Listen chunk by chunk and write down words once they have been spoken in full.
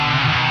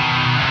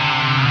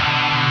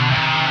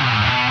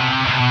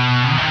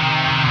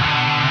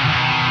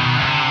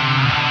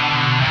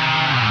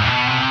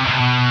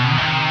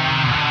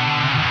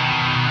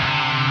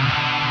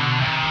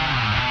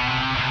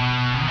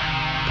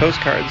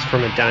Postcards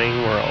from a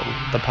Dying World,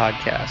 the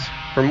podcast.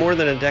 For more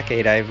than a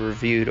decade, I've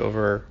reviewed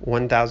over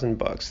 1,000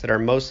 books that are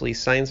mostly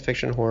science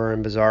fiction, horror,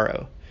 and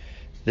bizarro.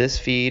 This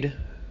feed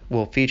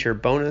will feature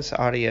bonus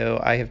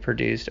audio I have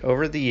produced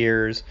over the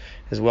years,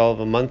 as well as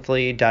a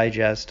monthly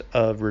digest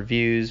of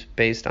reviews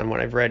based on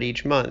what I've read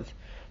each month,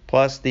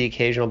 plus the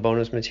occasional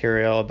bonus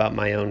material about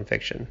my own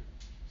fiction.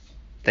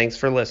 Thanks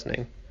for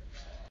listening.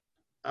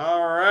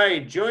 All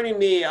right, joining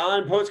me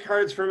on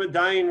Postcards from a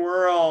Dying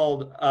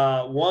World,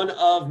 one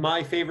of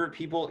my favorite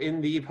people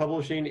in the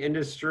publishing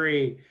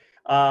industry,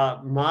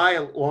 my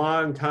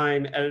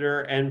longtime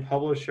editor and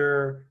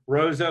publisher,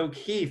 Rose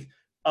O'Keefe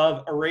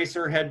of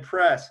Eraserhead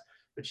Press.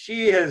 But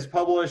she has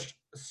published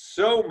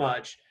so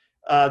much.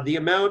 The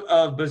amount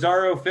of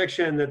bizarro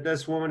fiction that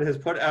this woman has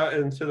put out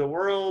into the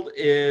world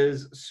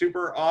is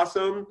super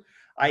awesome.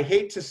 I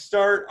hate to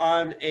start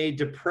on a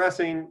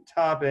depressing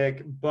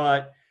topic,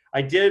 but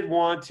I did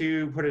want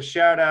to put a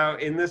shout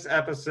out in this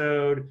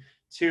episode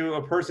to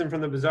a person from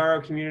the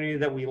Bizarro community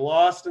that we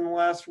lost in the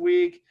last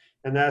week,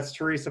 and that's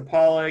Teresa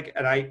Pollock.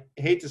 And I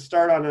hate to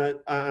start on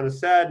a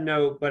sad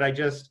note, but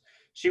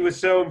she was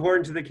so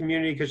important to the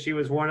community because she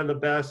was one of the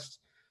best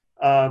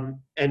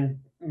and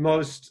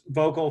most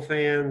vocal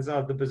fans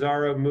of the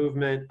Bizarro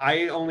movement.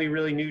 I only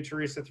really knew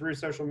Teresa through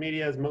social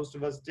media, as most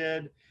of us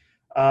did.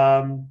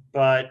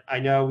 But I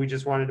know I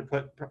just wanted to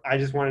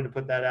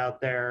put that out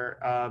there.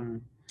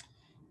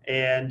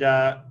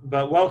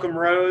 But welcome,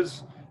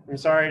 Rose. I'm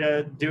sorry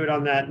to do it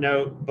on that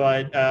note,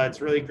 but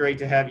it's really great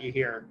to have you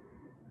here.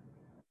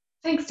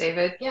 Thanks,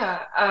 David.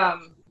 Yeah.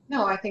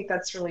 No, I think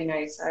that's really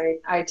nice.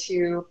 I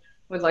too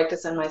would like to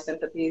send my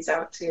sympathies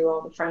out to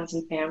all the friends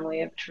and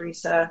family of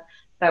Teresa.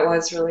 That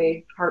was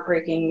really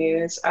heartbreaking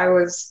news. I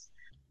was,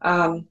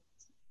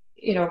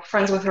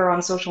 friends with her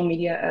on social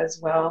media as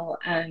well,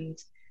 and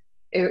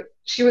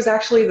she was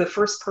actually the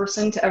first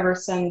person to ever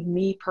send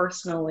me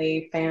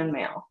personally fan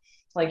mail.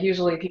 Like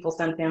usually people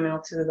send fan mail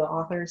to the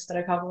authors that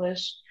I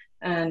publish.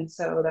 And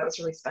so that was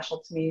really special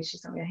to me. She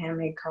sent me a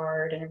handmade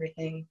card and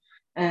everything.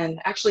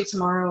 And actually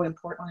tomorrow in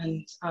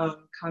Portland,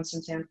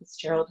 Constance Ann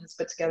Fitzgerald has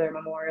put together a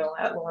memorial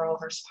at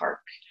Laurelhurst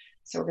Park.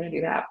 So we're going to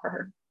do that for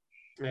her.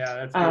 Yeah,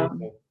 that's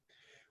beautiful.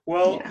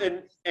 Well, yeah.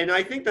 and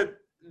I think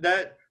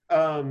that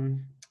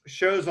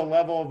shows a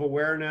level of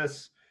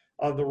awareness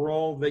of the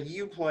role that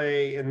you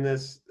play in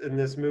this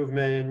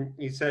movement. And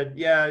you said,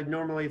 yeah,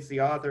 normally it's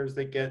the authors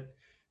that get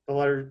the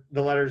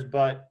letters,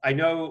 but I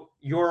know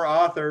your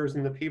authors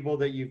and the people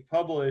that you've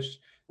published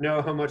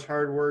know how much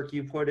hard work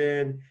you put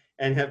in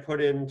and have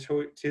put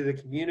into the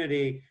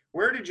community.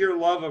 Where did your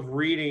love of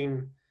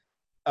reading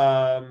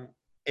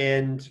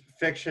and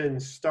fiction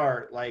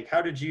start? Like,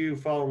 how did you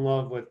fall in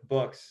love with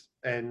books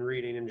and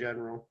reading in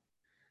general?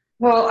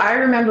 Well, I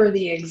remember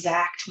the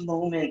exact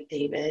moment,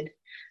 David.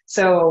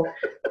 So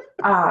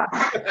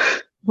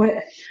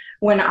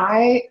when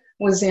I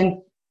was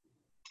in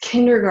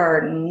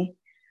kindergarten,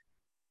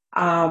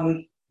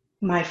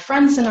 my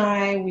friends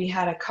and we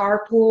had a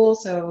carpool,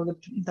 so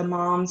the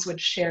moms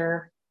would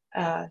share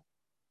the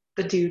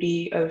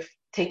duty of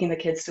taking the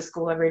kids to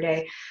school every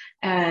day.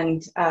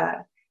 And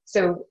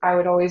so I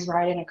would always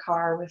ride in a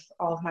car with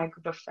all of my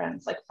group of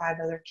friends, like 5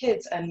 other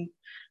kids, and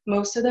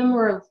most of them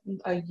were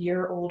a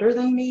year older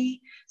than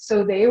me.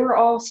 So they were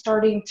all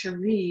starting to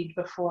read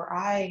before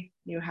I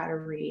knew how to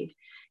read.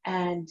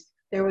 And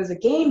there was a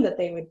game that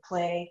they would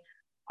play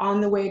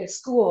on the way to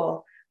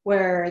school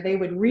where they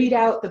would read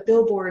out the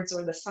billboards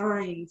or the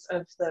signs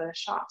of the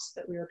shops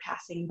that we were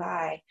passing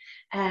by.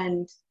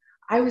 And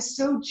I was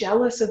so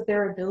jealous of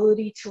their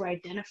ability to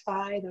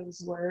identify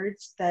those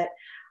words that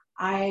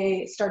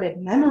I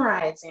started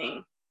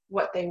memorizing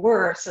what they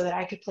were so that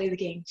I could play the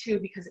game too,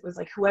 because it was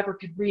like whoever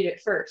could read it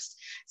first.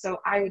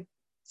 So I would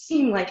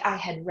seem like I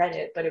had read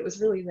it, but it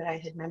was really that I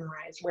had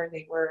memorized where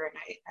they were,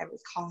 and I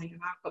was calling them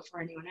out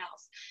before anyone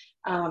else.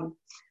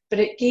 But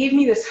it gave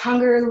me this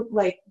hunger,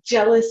 like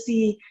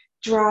jealousy,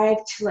 drive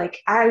to like,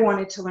 I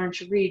wanted to learn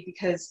to read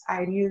because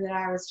I knew that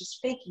I was just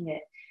faking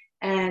it.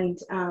 And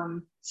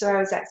so I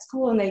was at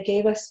school and they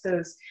gave us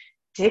those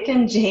Dick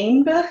and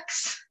Jane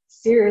books.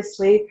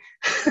 Seriously.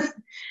 It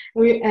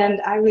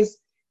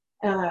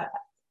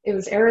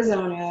was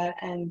Arizona,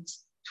 and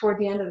toward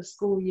the end of the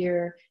school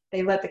year,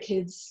 they let the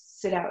kids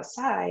sit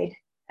outside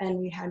and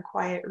we had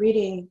quiet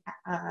reading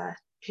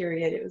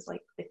period. It was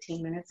like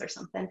 15 minutes or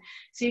something.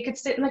 So you could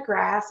sit in the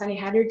grass and you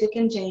had your Dick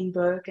and Jane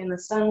book and the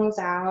sun was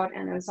out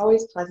and it was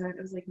always pleasant.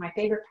 It was like my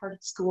favorite part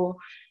of school.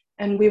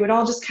 And we would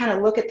all just kind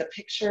of look at the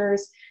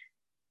pictures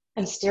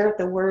and stare at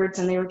the words,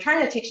 and they were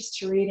trying to teach us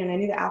to read, and I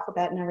knew the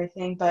alphabet and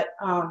everything. But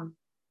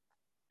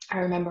I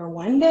remember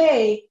one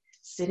day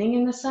sitting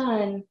in the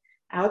sun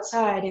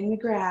outside in the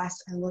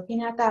grass and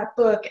looking at that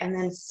book, and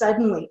then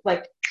suddenly,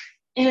 like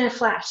in a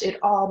flash, it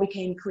all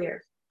became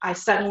clear. I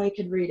suddenly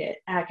could read it,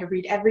 and I could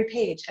read every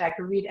page, and I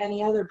could read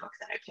any other book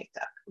that I picked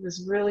up. It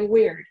was really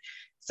weird.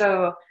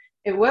 So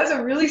it was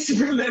a really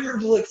super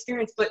memorable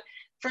experience, but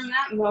from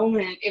that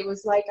moment, it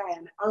was like I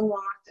had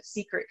unlocked a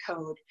secret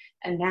code,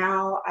 and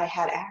now I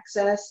had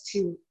access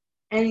to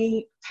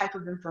any type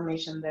of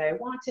information that I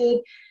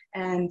wanted.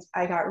 And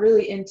I got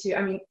really into,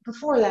 I mean,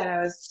 before that,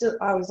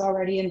 I was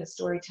already into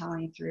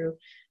storytelling through,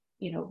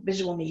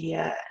 visual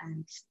media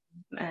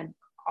and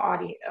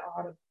audio,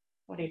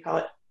 what do you call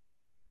it?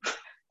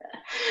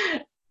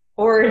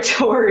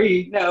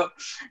 Oratory. No,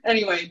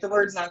 anyway, the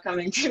word's not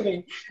coming to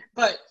me,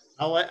 but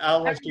I'll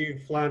let you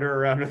flounder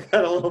around with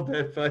that a little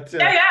bit, but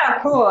yeah,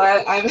 cool.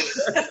 I'm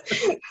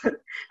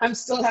I'm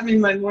still having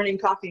my morning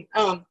coffee.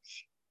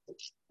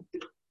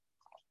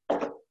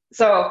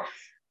 So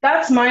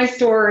that's my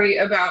story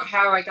about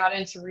how I got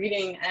into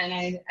reading, and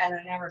I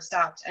never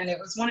stopped. And it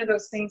was one of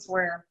those things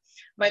where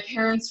my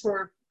parents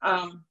were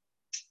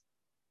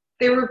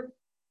they were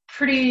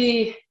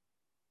pretty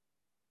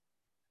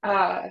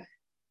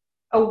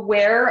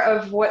aware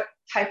of what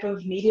type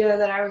of media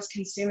that I was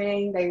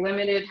consuming. They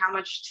limited how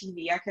much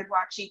TV I could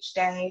watch each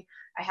day.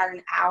 I had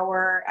an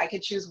hour. I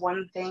could choose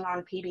one thing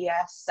on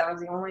PBS. That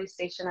was the only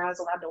station I was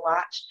allowed to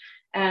watch.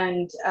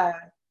 And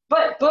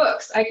but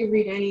books, I could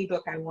read any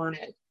book I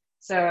wanted.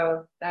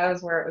 So that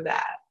was where it was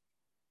at.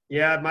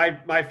 yeah,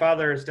 my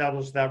father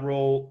established that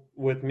rule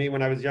with me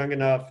when I was young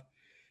enough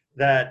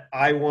that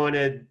I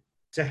wanted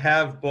to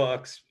have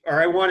books,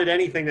 or I wanted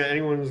anything that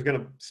anyone was going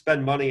to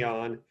spend money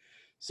on.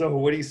 So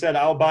when he said,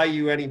 "I'll buy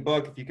you any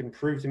book if you can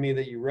prove to me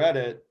that you read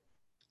it,"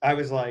 I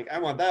was like, "I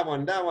want that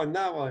one, that one,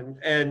 that one."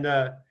 And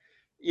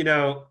you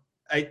know,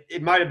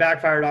 it might have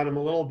backfired on him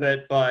a little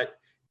bit, but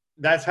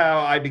that's how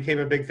I became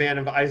a big fan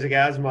of Isaac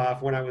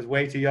Asimov when I was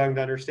way too young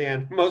to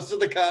understand most of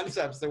the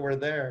concepts that were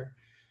there.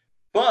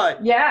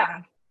 But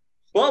Yeah.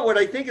 what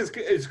I think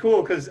is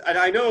cool, because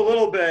I know a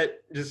little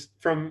bit just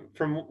from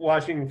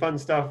watching fun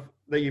stuff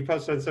that you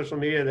post on social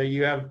media, that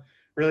you have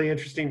really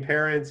interesting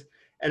parents,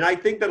 and I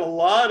think that a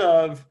lot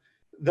of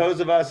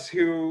those of us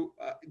who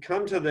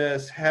come to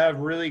this have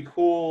really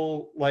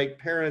cool like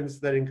parents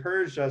that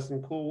encouraged us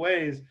in cool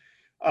ways.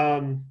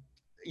 Um,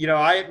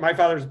 my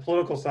father's a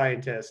political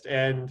scientist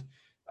and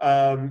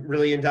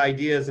really into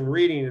ideas and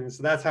reading, and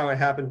so that's how it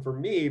happened for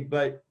me.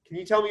 But can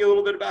you tell me a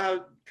little bit about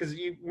how, because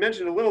you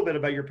mentioned a little bit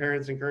about your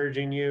parents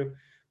encouraging you,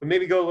 but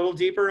maybe go a little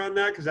deeper on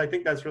that, because I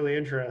think that's really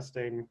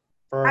interesting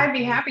I'd for.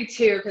 be happy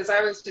to, because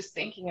I was just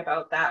thinking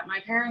about that. My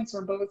parents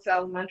were both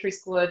elementary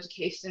school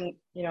education,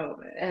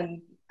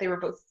 and they were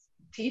both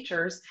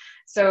teachers.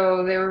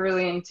 So they were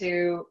really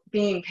into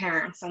being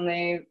parents. And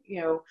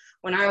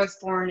when I was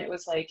born, it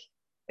was like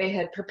they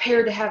had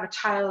prepared to have a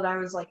child. I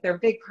was like their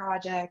big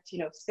project, so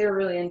they were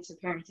really into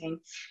parenting.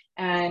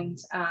 And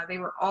they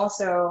were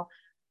also,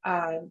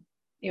 uh,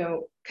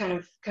 kind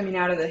of coming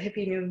out of the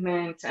hippie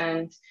movement,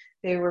 and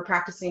they were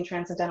practicing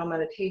transcendental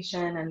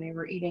meditation, and they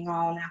were eating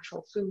all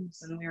natural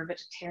foods, and we were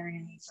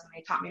vegetarians, and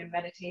they taught me to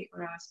meditate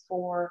when I was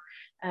 4.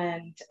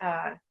 And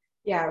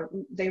yeah,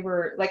 they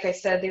were, like I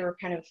said, they were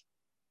kind of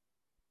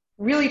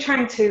really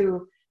trying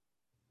to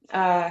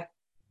uh,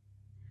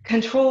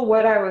 control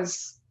what I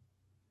was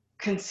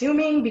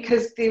consuming,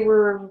 because they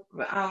were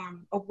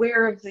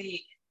aware of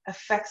the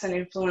effects and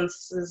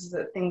influences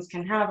that things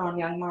can have on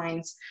young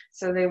minds.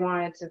 So they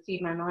wanted to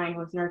feed my mind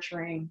with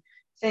nurturing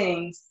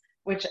things,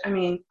 which, I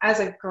mean, as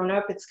I've grown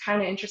up, it's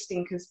kind of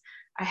interesting because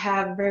I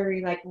have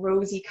very like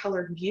rosy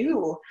colored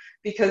view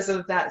because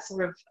of that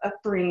sort of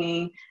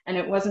upbringing. And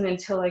it wasn't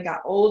until I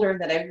got older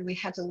that I really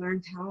had to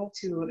learn how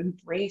to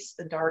embrace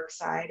the dark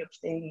side of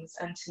things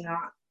and to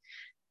not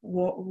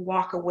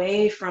walk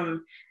away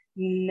from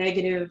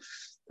negative,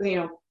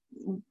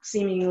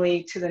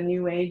 seemingly to the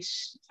new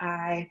age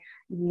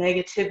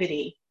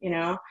negativity,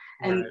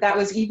 and Right. that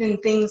was even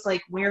things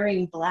like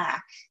wearing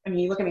black. I mean,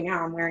 you look at me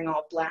now, I'm wearing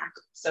all black,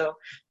 so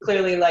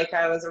clearly like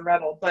I was a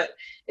rebel. But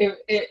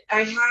I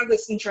have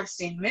this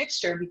interesting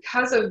mixture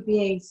because of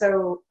being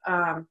so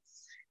kind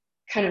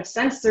of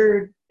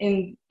censored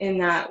in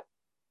that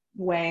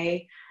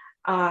way.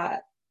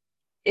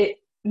 It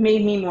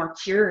made me more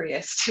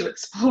curious to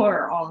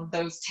explore all of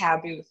those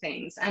taboo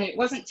things. And it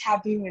wasn't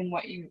taboo in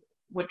what you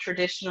would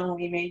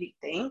traditionally maybe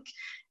think,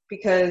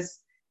 because,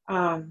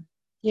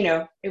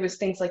 it was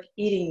things like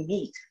eating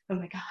meat. Oh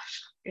my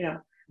gosh,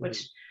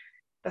 which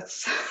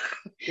that's,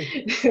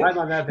 I'm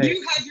on that page.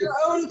 you have your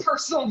own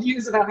personal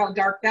views about how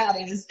dark that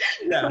is.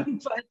 Yeah.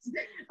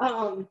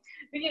 um,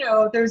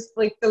 there's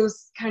like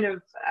those kind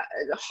of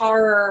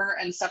horror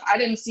and stuff. I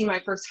didn't see my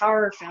first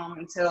horror film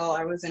until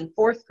I was in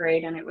 4th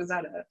grade, and it was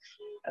at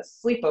a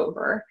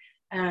sleepover,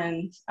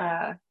 and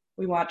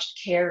we watched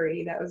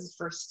Carrie. That was the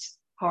first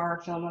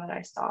horror film that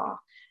I saw.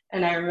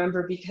 And I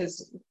remember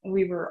because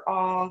we were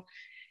all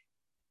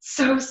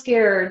so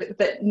scared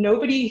that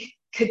nobody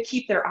could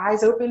keep their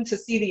eyes open to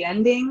see the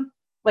ending.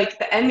 Like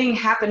the ending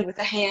happened with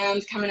a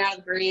hand coming out of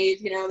the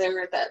grave, they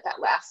were at that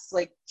last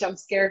like jump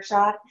scare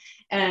shot.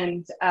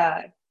 And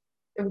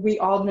we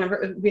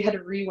had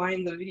to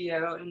rewind the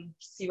video and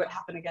see what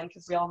happened again,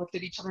 because we all looked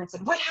at each other and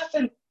said, "What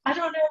happened? I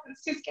don't know,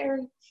 it's too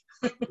scary."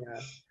 Yeah.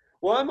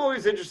 Well, I'm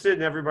always interested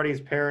in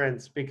everybody's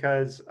parents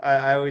because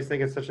I always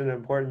think it's such an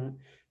important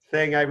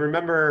thing. I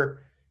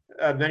remember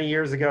many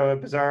years ago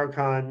at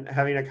BizarroCon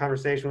having a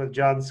conversation with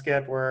John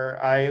Skip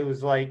where I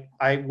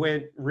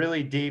went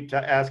really deep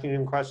to asking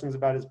him questions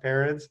about his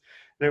parents.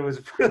 And it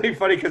was really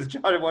funny because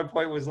John at one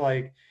point was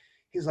like,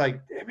 he's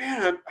like, "Hey,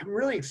 man, I'm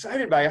really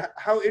excited by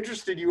how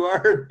interested you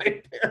are in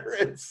my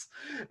parents."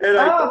 And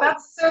I Oh,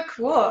 that's so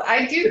cool.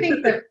 I do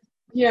think that,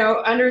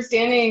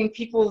 understanding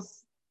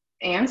people's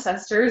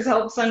ancestors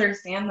helps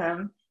understand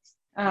them.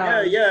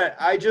 yeah, Um,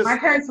 yeah, my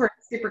parents were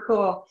super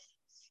cool.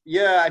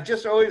 I've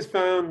just always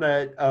found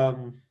that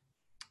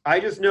I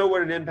just know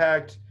what an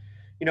impact,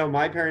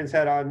 my parents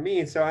had on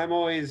me. So I'm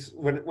always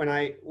when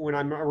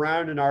I'm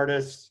around an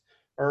artist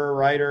or a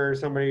writer or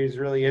somebody who's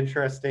really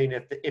interesting,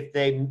 if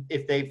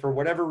they for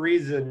whatever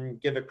reason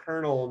give a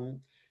kernel and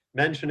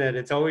mention it,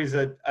 it's always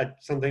a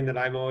something that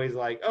I'm always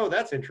like, oh,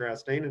 that's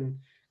interesting, and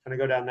kind of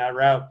go down that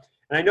route.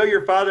 And I know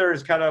your father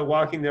is kind of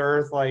walking the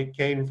earth like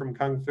Kane from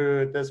Kung Fu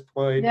at this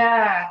point.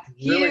 Yeah,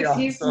 Really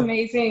he's awesome.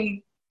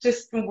 amazing.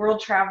 Just a world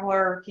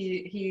traveler.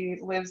 He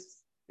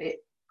lives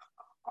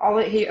all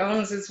that he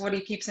owns is what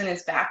he keeps in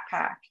his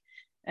backpack,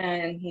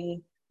 and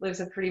he lives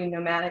a pretty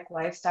nomadic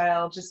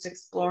lifestyle, just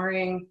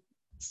exploring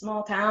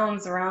small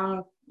towns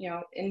around,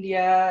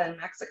 India and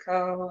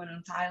Mexico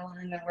and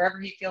Thailand and wherever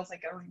he feels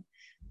like going.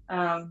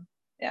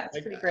 Yeah,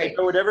 it's pretty I great.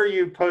 know whenever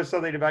you post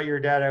something about your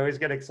dad, I always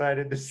get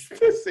excited to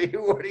see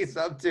what he's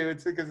up to.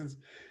 It's because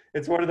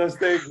it's one of those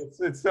things.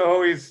 It's so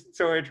always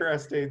so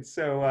interesting.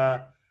 So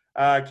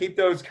keep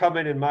those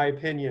coming, in my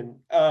opinion.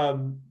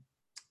 But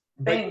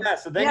yeah,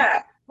 Thanks. so then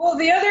Yeah. Well,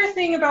 the other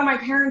thing about my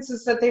parents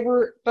is that they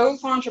were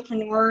both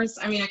entrepreneurs.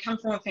 I mean, I come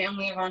from a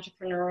family of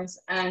entrepreneurs,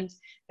 and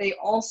they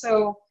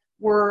also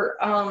were,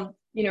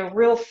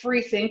 real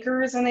free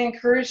thinkers, and they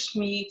encouraged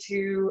me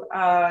to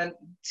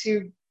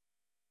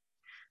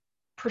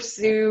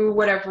pursue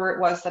whatever it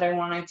was that I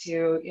wanted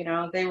to.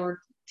 They were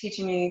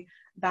teaching me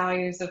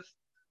values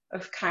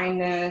of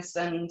kindness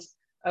and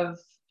of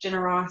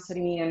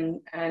generosity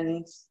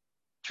and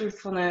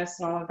truthfulness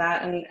and all of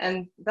that,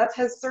 and that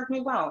has served me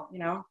well.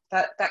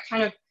 That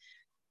kind of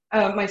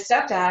my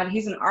stepdad,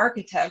 he's an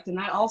architect, and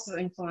that also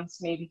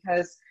influenced me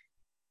because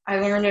I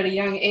learned at a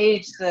young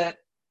age that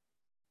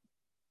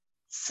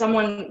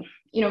someone,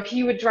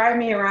 he would drive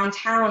me around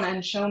town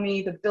and show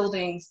me the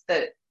buildings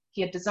that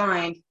he had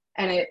designed,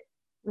 and it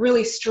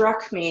really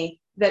struck me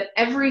that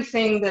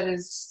everything that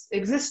is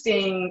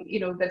existing,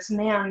 that's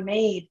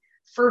man-made,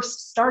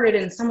 first started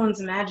in someone's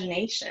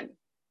imagination,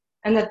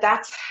 and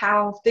that's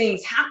how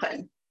things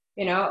happen.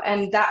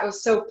 And that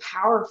was so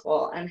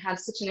powerful and had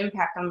such an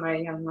impact on my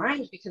young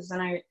mind, because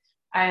then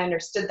I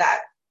understood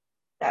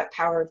that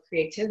power of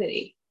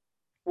creativity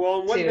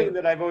well, one thing to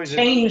that I've always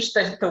change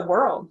the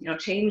world,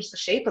 change the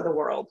shape of the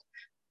world.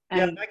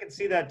 yeah, And I can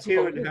see that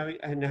too, people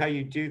and do. how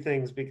you do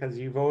things because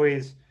you've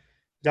always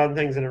done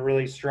things in a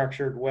really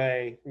structured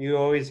way. You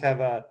always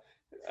have a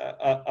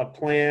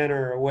plan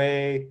or a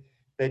way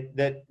that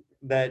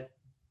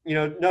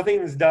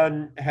nothing's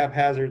done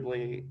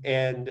haphazardly,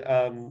 and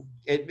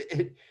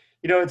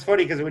it's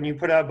funny because when you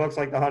put out books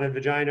like The Haunted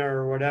Vagina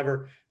or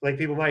whatever, like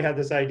people might have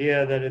this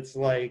idea that it's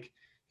like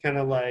kind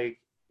of like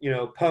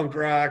punk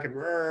rock and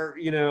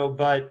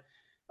but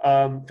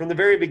from the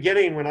very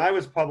beginning when I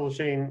was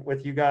publishing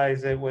with you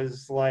guys, it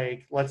was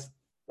like let's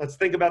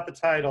think about the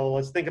title,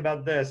 let's think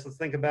about this, let's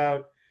think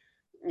about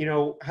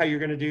how you're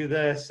going to do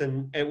this,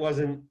 and it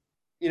wasn't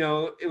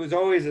it was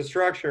always a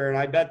structure, and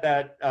I bet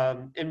that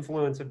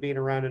influence of being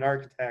around an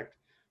architect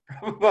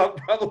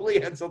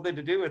probably had something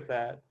to do with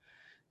that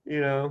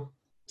you know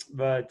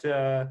but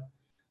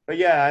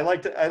yeah, I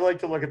like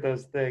to look at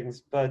those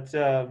things, but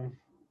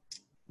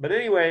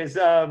anyways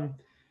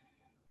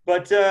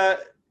but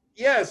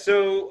yeah,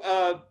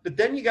 so but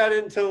then you got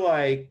into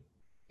like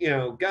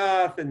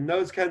goth and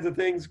those kinds of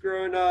things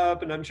growing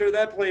up, and I'm sure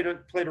that played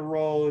a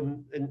role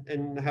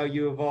in how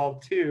you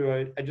evolved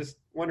too. I just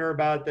wonder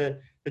about the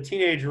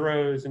teenage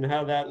Rose and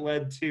how that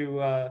led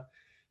to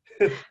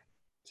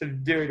to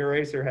doing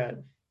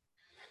Eraserhead.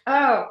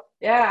 Oh,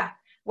 yeah.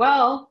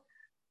 Well,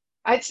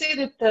 I'd say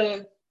that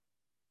the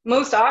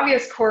most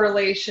obvious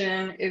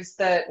correlation is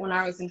that when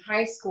I was in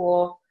high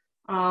school,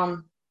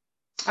 um,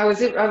 I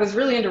was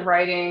really into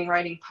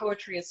writing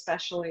poetry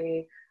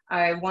especially.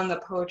 I won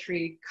the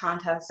poetry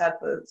contest at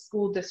the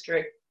school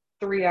district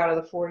 3 out of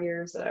the 4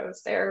 years that I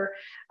was there.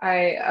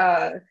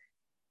 I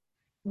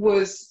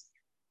was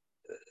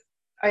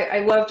I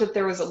loved that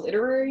there was a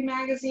literary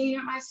magazine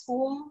at my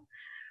school,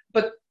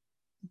 but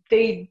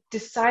they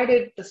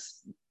decided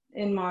this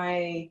in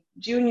my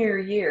junior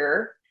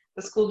year,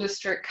 the school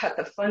district cut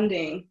the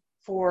funding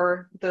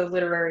for the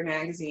literary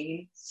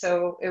magazine,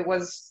 so it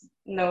was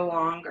no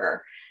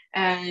longer.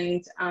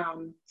 And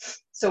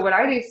so what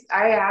I did,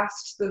 I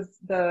asked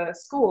the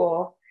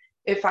school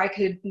if I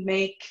could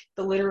make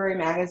the literary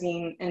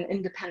magazine an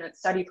independent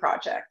study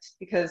project,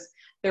 because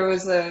there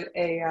was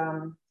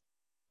an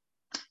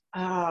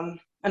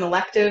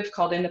elective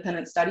called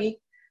independent study.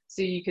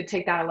 So you could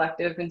take that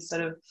elective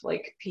instead of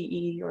like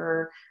PE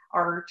or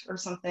art or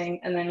something,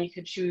 and then you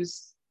could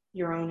choose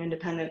your own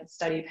independent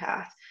study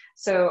path.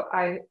 So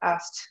I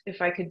asked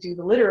if I could do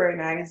the literary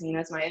magazine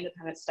as my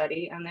independent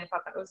study, and they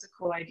thought that was a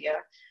cool idea.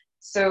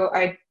 So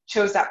I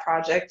chose that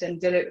project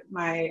and did it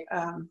my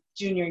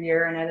junior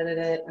year and edited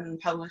it and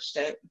published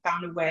it,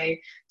 found a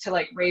way to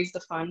like raise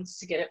the funds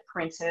to get it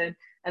printed.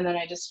 And then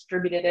I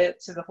distributed it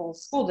to the whole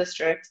school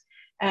district.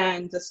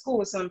 And the school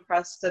was so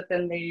impressed that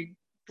then they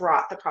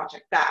brought the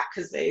project back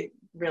because they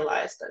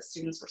realized that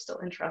students were still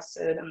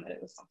interested and that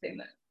it was something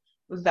that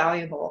was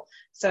valuable.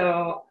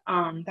 So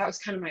that was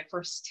kind of my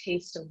first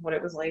taste of what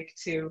it was like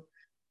to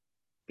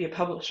be a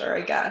publisher,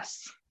 I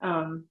guess.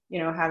 You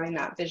know, having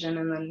that vision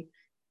and then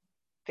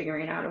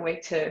figuring out a way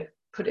to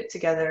put it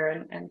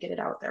together and get it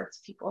out there to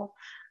people.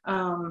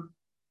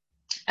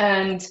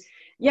 And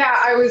yeah,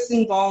 I was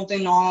involved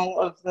in all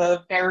of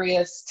the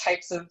various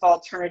types of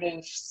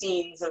alternative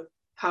scenes of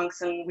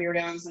punks and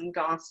weirdos and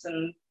goths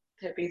and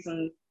hippies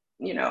and,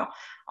 you know,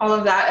 all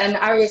of that. And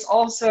I was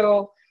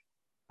also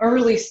a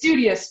really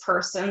studious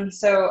person,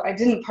 so I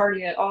didn't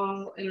party at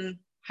all in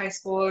high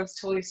school. I was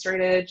totally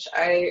straight edge.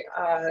 I,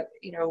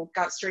 you know,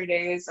 got straight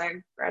A's. I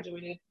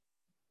graduated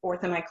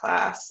fourth in my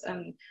class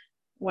and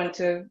went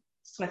to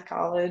Smith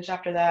College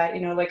after that.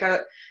 You know, like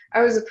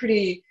I was a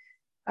pretty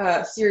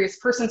serious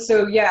person.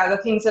 So yeah,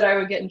 the things that I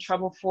would get in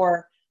trouble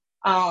for,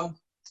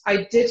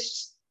 I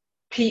ditched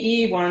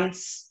PE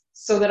once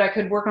so that I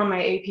could work on my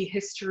AP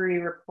history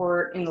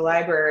report in the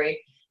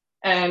library.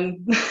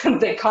 And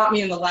they caught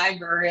me in the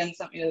library and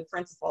sent me to the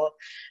principal.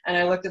 And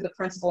I looked at the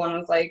principal and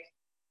was like,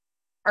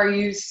 are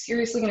you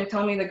seriously going to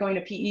tell me that going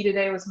to PE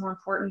today was more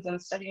important than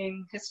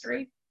studying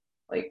history?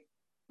 Like,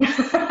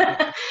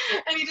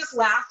 and he just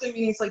laughed at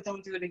me. He's like,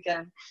 don't do it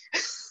again.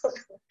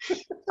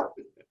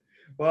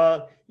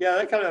 Well, yeah,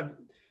 that kind of,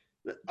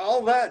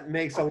 all that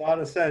makes a lot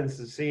of sense,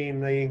 seeing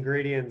the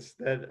ingredients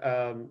that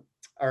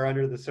are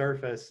under the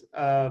surface.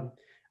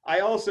 I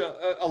also,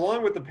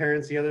 along with the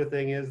parents, the other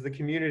thing is the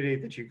community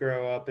that you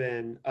grow up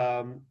in.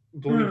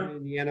 Bloomington,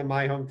 Indiana,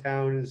 my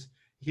hometown, is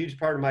a huge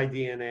part of my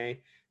DNA.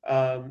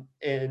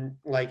 And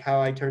like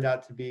how I turned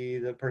out to be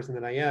the person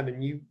that I am.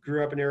 And you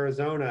grew up in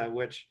Arizona,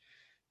 which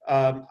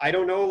I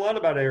don't know a lot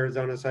about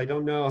Arizona, so I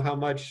don't know how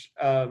much,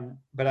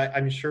 but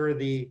I'm sure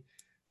the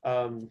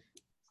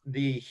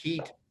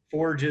heat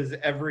forges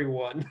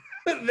everyone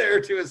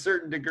there to a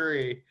certain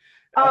degree.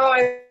 Oh,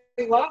 I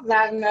love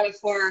that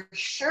metaphor.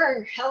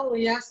 Sure, hell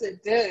yes,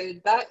 it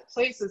did. That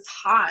place is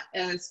hot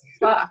as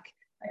fuck.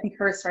 I can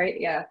curse, right?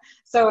 Yeah.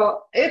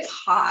 So it's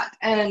hot,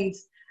 and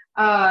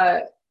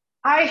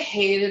I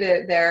hated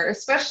it there,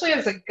 especially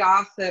as a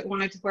goth that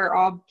wanted to wear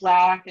all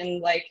black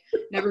and like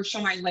never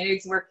show my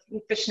legs, wear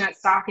fishnet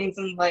stockings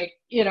and like,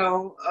 you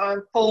know,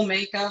 full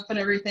makeup and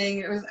everything.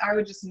 It was, I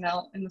would just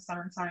melt in the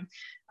summertime.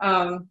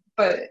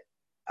 But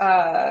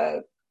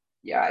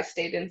yeah, I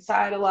stayed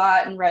inside a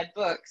lot and read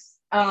books.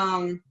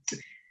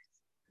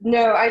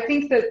 No, I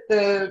think that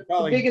the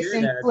biggest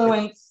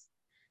influence,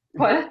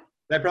 what?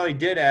 That probably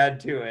did add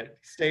to it,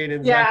 staying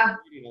inside yeah.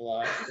 reading a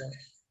lot.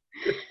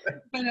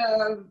 But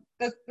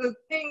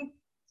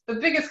the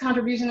biggest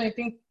contribution I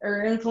think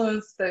or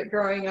influence that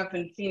growing up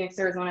in Phoenix,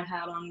 Arizona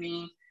had on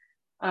me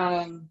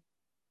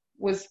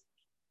was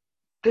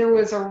there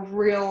was a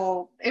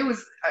real, it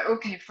was,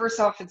 okay, first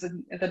off, it's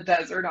the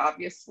desert,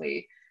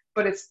 obviously,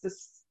 but it's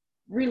this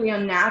really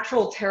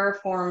unnatural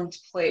terraformed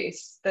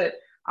place that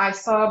I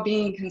saw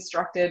being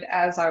constructed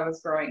as I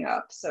was growing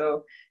up.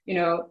 So, you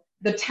know,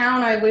 the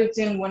town I lived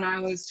in when I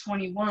was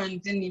 21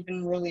 didn't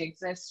even really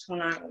exist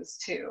when I was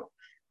 2.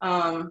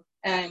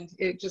 And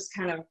it just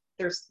kind of,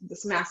 there's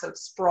this massive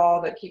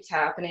sprawl that keeps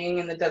happening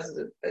in the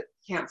desert that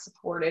can't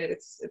support it.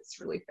 It's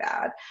really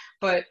bad.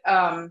 But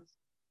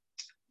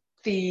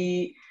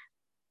the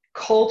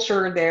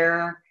culture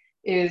there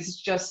is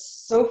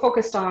just so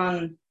focused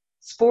on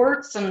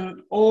sports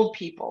and old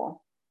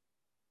people.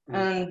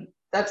 And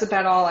that's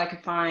about all I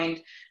could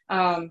find.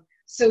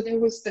 So there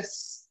was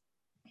this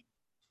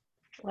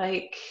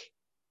like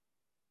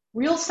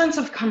real sense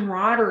of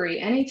camaraderie.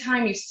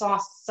 Anytime you saw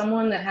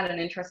someone that had an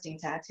interesting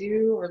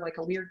tattoo or like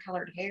a weird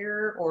colored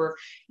hair, or,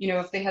 you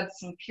know, if they had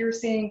some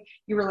piercing,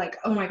 you were like,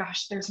 oh my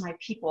gosh, there's my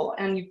people.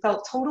 And you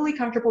felt totally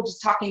comfortable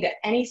just talking to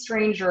any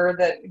stranger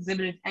that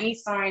exhibited any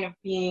sign of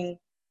being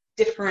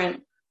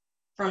different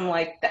from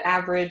like the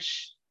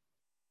average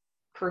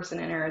person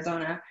in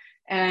Arizona.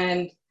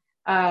 And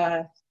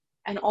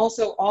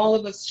also all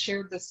of us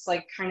shared this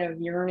like kind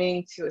of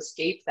yearning to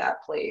escape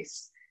that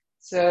place.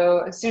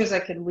 So as soon as I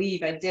could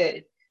leave, I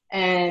did.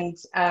 And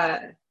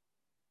I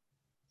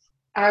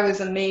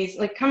was amazed.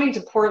 Like coming to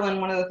Portland,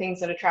 one of the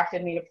things that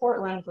attracted me to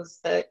Portland was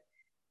that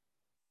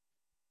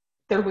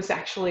there was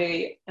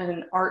actually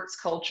an arts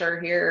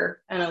culture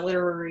here and a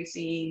literary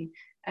scene.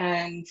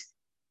 And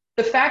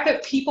the fact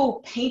that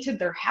people painted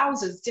their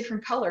houses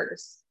different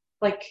colors,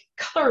 like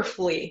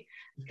colorfully,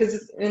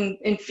 because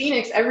in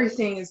Phoenix,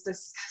 everything is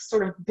this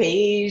sort of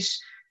beige,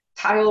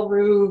 tile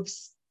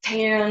roofs,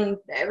 tan,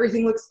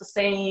 everything looks the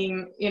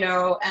same, you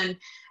know, and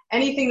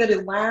anything that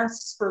it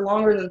lasts for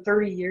longer than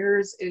 30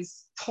 years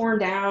is torn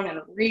down and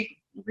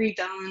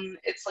redone.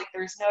 It's like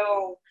there's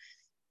no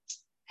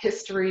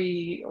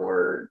history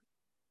or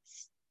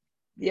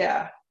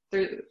yeah,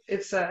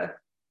 it's a.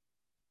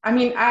 I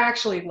mean, I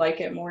actually like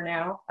it more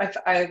now.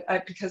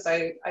 Because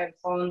I've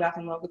fallen back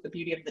in love with the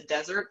beauty of the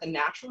desert, the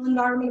natural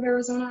environment of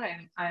Arizona.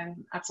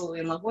 I'm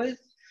absolutely in love with.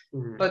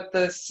 Mhm. But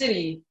the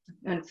city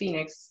and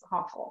Phoenix,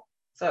 awful.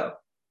 So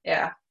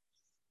yeah.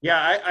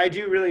 Yeah, I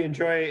do really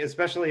enjoy,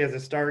 especially as a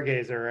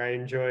stargazer, I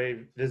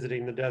enjoy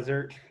visiting the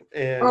desert.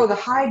 And Oh, the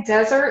high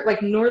desert,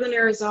 like northern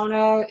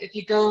Arizona. If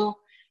you go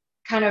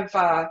kind of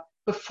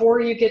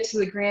before you get to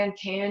the Grand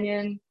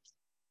Canyon,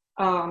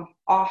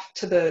 off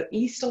to the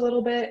east a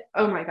little bit.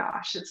 Oh my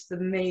gosh, it's the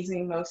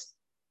amazing, most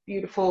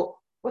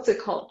beautiful. What's it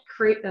called?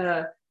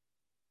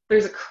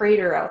 There's a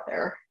crater out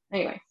there.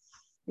 Anyway,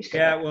 you should go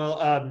yeah, there. well,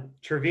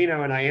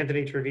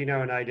 Anthony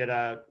Trevino and I did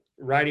a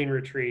riding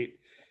retreat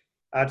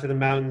out to the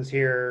mountains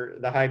here,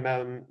 the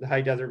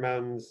high desert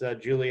mountains.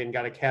 Julian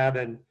got a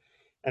cabin,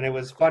 and it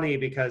was funny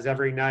because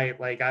every night,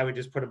 like, I would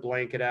just put a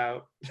blanket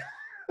out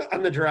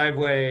on the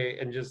driveway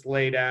and just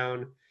lay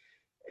down.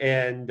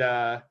 And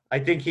I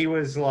think he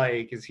was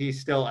like, "Is he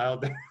still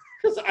out there?"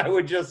 Because I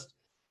would just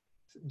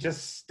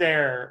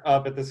stare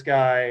up at the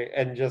sky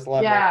and just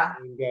let my Yeah,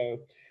 mind go.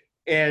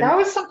 And that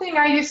was something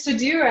I used to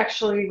do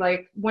actually.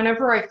 Like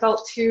whenever I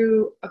felt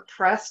too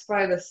oppressed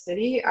by the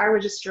city, I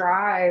would just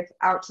drive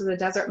out to the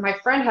desert. My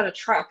friend had a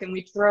truck, and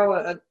we'd throw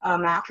a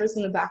mattress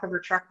in the back of her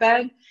truck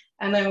bed,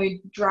 and then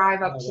we'd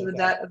drive I up to love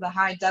that. the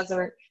high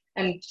desert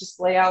and just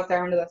lay out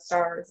there under the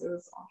stars. It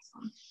was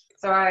awesome.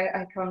 So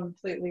I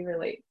completely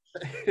relate.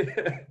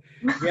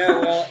 Yeah,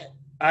 well,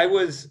 I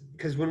was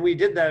because when we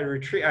did that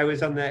retreat, I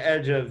was on the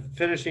edge of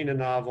finishing a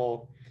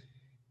novel,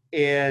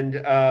 and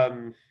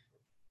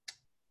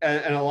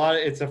and a lot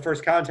of it's a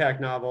first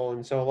contact novel,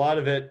 and so a lot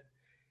of it,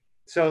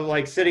 so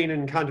like sitting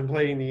and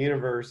contemplating the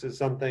universe is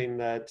something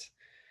that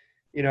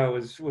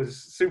was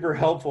super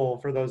helpful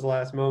for those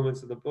last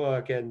moments of the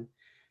book. And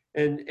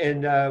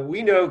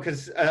we know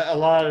because a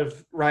lot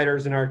of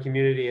writers in our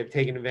community have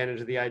taken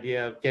advantage of the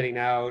idea of getting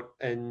out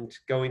and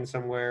going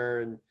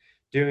somewhere and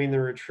doing the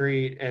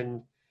retreat.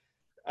 And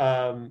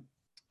um,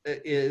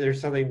 there's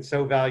something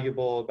so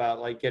valuable about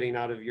like getting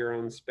out of your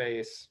own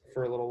space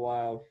for a little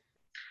while.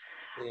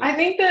 Yeah. I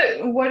think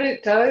that what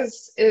it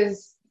does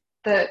is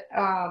that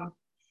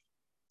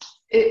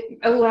it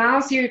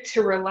allows you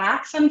to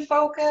relax and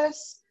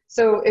focus.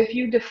 So if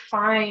you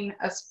define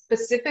a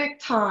specific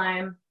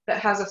time that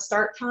has a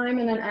start time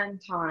and an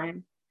end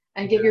time,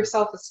 and give Yeah.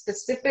 yourself a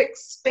specific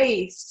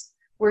space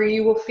where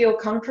you will feel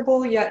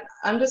comfortable yet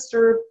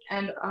undisturbed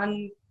and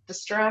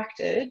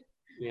undistracted,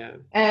 Yeah.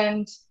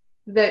 and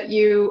that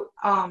you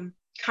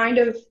kind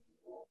of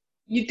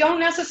you don't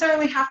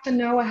necessarily have to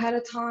know ahead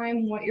of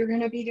time what you're going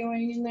to be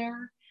doing in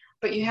there,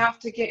 but you have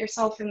to get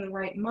yourself in the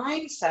right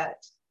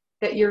mindset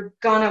that you're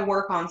going to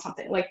work on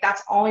something. Like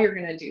that's all you're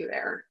going to do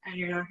there, and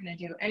you're not going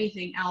to do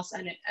anything else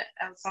and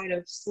outside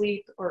of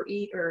sleep or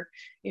eat or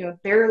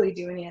barely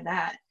do any of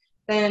that.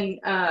 Then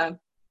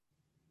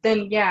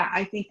then yeah,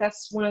 I think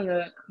that's one of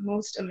the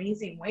most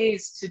amazing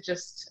ways to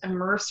just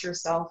immerse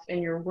yourself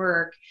in your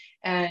work.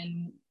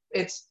 And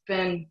it's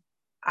been,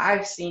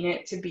 I've seen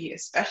it to be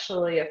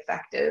especially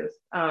effective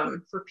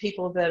for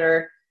people that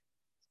are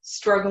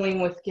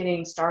struggling with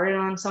getting started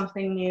on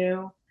something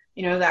new.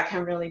 That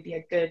can really be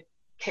a good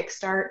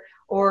kickstart.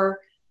 Or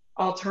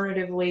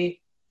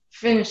alternatively,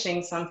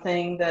 finishing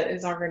something that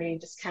is already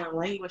just kind of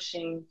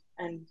languishing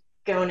and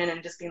going in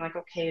and just being like,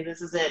 okay,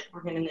 this is it,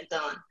 we're getting it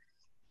done.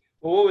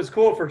 Well, what was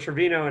cool for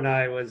Trevino and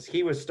I was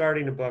he was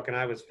starting a book and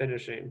I was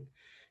finishing.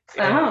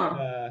 And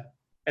Oh.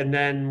 and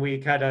then we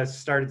kind of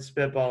started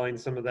spitballing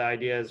some of the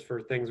ideas for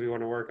things we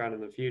want to work on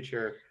in the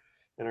future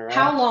in our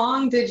How office.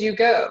 long did you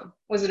go?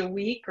 Was it a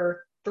week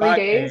or three 5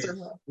 days. days or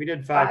what? We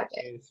did 5 days.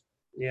 5 days.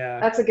 Yeah.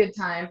 That's a good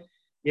time.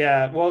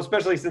 Yeah. Well,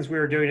 especially since we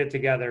were doing it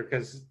together,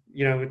 because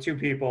with two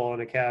people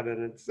in a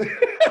cabin, it's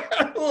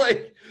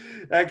like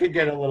that could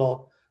get a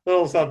little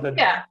something.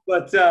 Yeah.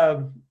 But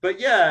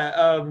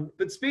yeah.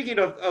 But speaking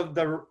of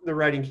the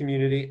writing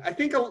community, I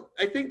think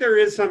there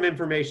is some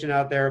information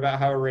out there about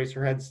how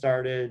Eraserhead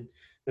started.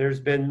 There's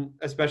been,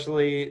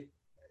 especially,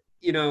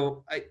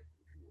 I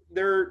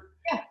there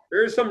Yeah.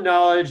 there is some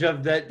knowledge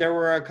of that there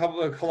were a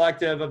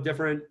collective of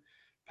different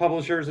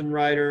publishers and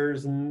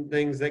writers and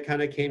things that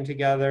kind of came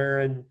together,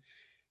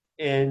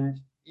 and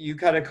you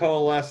kind of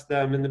coalesced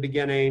them in the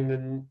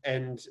beginning,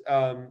 and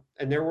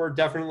there were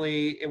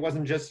definitely, it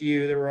wasn't just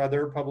you, there were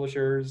other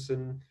publishers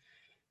and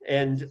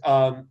in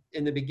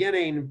the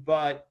beginning.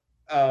 But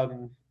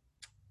um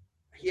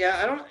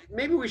yeah, I don't,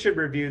 maybe we should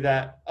review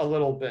that a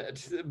little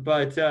bit.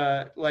 But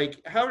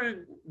like, how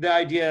did the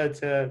idea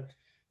to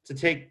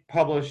take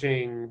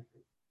publishing,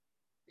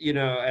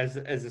 as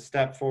a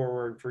step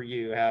forward for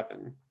you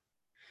happen?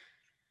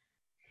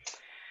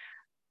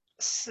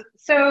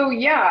 So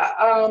yeah,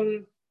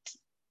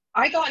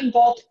 I got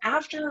involved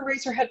after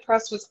Eraserhead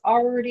Press was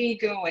already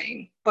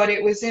going, but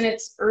it was in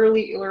its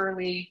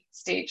early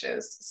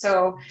stages.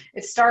 So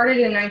it started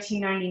in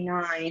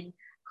 1999.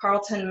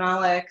 Carlton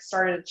Malik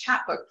started a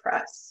chapbook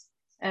press,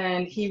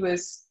 and he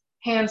was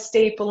hand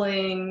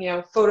stapling,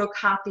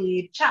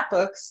 photocopied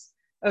chapbooks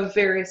of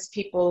various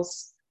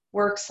people's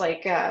works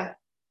like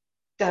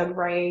Doug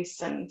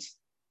Rice and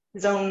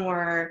Zone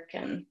Work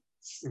and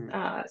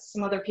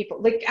some other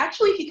people. Like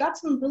actually, he got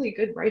some really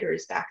good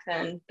writers back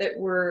then that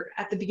were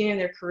at the beginning of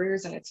their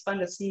careers, and it's fun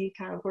to see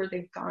kind of where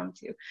they've gone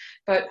to.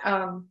 But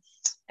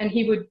and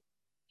he would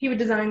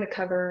design the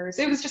covers.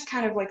 It was just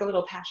kind of like a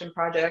little passion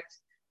project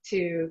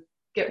to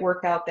get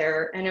work out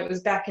there, and it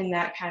was back in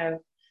that kind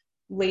of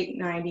late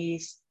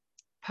 90s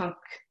punk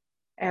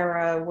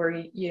era where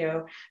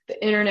the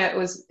internet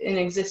was in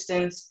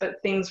existence,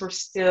 but things were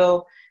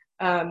still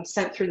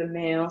sent through the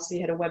mail. So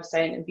you had a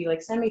website and it'd be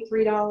like, send me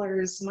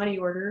 $3 money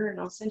order and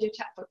I'll send you a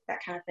chapbook,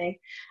 that kind of thing.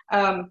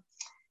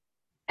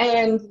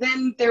 And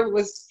then there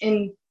was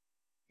in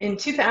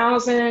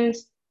 2000,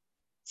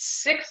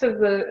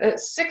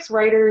 six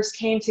writers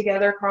came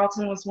together.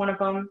 Carlton was one of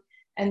them,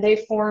 and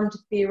they formed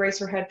the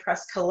Eraserhead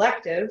Press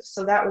Collective.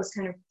 So that was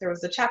there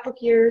was the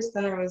chapbook years,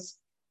 then there was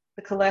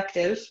the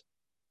collective.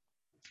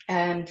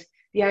 And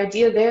the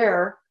idea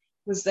there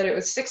was that it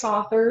was 6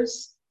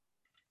 authors.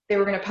 They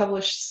were going to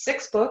publish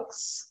 6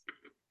 books.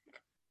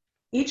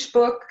 Each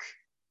book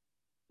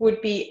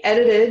would be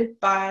edited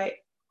by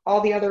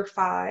all the other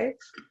 5.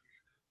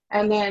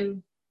 And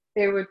then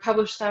they would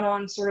publish them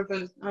on sort of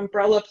an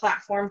umbrella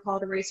platform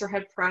called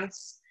Eraserhead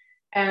Press.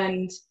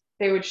 And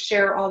they would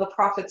share all the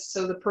profits.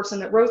 So the person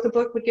that wrote the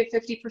book would get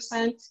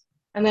 50%.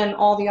 And then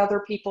all the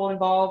other people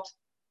involved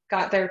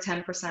got their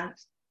 10%.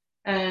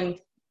 And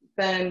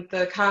then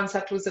the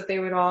concept was that they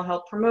would all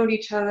help promote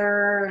each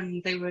other,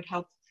 and they would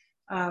help,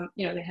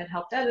 they had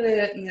helped edit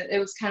it, and it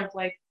was kind of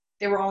like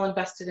they were all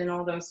invested in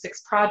all those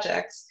 6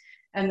 projects,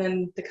 and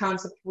then the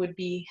concept would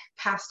be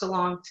passed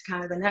along to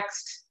kind of the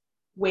next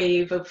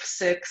wave of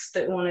 6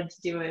 that wanted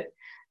to do it,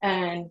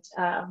 and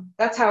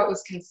that's how it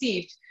was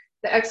conceived.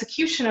 The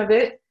execution of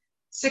it,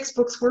 6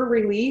 books were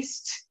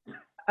released.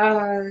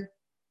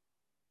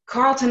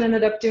 Carlton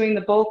ended up doing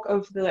the bulk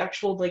of the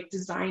actual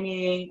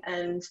designing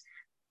and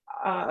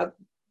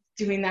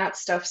doing that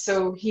stuff.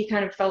 So he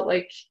kind of felt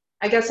like,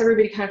 I guess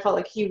everybody kind of felt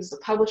like he was the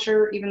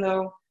publisher, even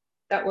though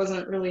that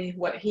wasn't really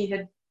what he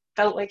had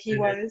felt like he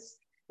was.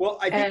 Well,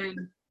 I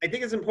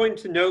think it's important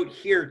to note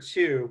here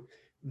too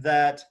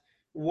that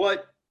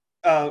what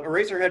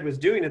Eraserhead was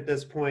doing at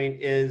this point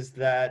is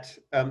that,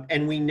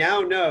 and we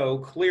now know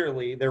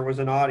clearly there was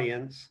an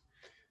audience,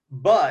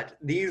 but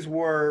these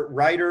were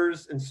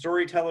writers and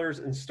storytellers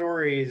and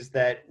stories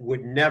that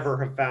would never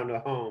have found a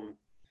home.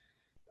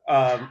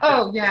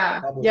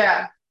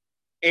 Yeah.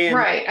 And,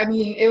 right. I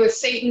mean, it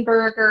was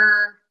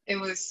Satanberger. It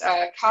was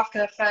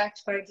Kafka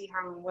Effect by D.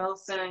 Harlan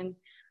Wilson.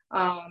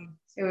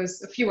 It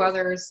was a few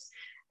others,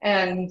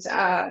 and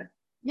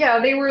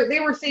they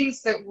were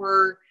things that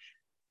were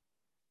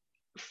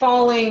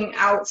falling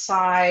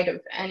outside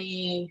of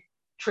any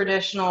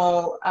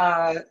traditional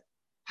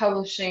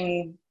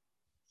publishing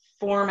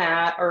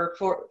format or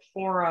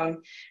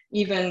forum,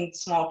 even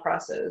small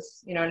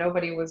presses.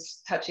 Nobody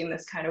was touching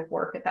this kind of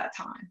work at that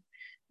time.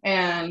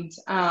 And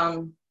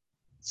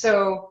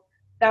so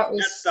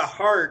that's the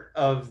heart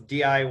of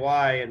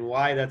DIY and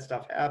why that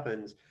stuff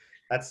happens.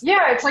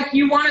 It's like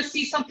you want to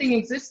see something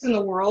exist in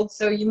the world,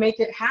 so you make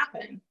it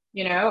happen,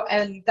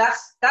 and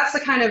that's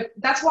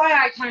why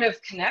I kind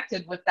of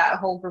connected with that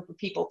whole group of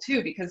people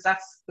too, because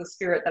that's the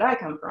spirit that I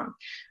come from.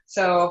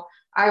 So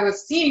I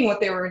was seeing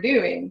what they were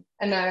doing,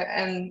 and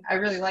I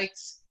really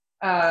liked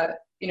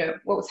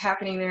what was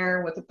happening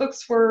there, what the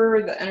books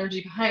were, the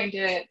energy behind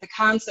it, the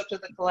concept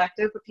of the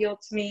collective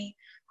appealed to me.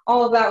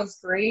 All of that was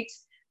great.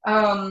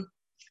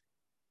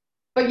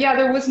 But yeah,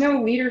 there was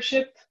no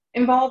leadership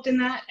involved in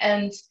that,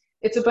 and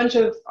it's a bunch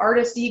of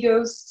artist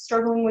egos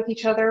struggling with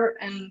each other,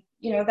 and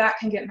that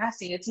can get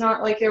messy. It's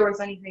not like there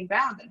was anything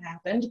bad that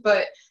happened,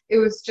 but it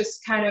was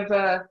just kind of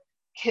a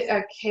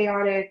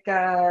chaotic,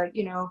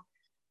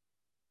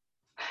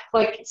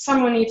 like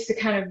someone needs to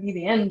kind of be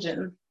the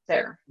engine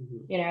there,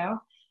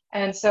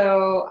 And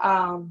so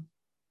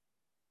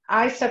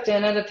I stepped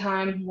in at a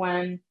time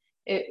when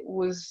it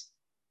was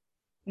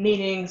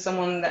needing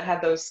someone that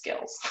had those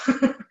skills.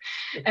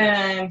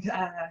 And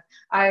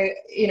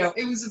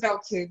it was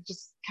about to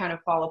just kind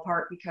of fall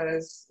apart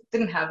because it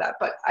didn't have that,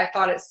 but I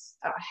thought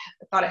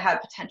it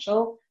had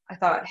potential. I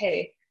thought,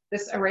 hey,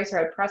 this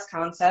Eraserhead Press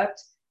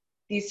concept,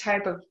 these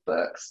type of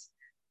books,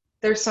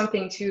 there's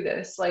something to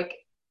this. Like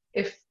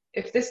if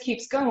this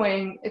keeps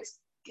going,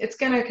 it's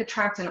going to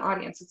attract an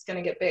audience. It's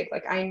going to get big.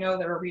 Like I know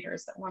there are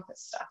readers that want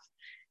this stuff.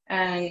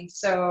 And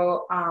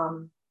so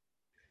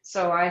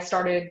I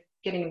started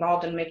getting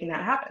involved in making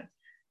that happen.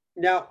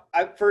 Now,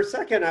 for a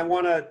second,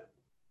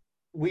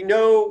 we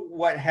know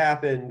what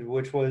happened,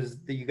 which was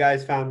that you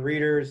guys found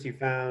readers, you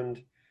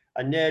found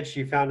a niche,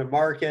 you found a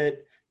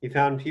market, you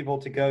found people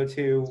to go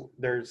to.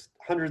 There's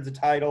hundreds of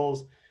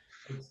titles.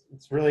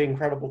 It's really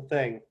incredible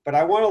thing. But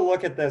I want to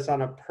look at this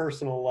on a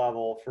personal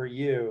level for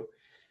you.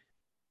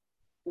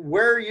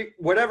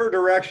 Whatever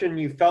direction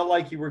you felt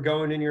like you were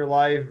going in your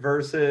life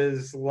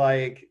versus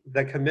like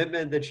the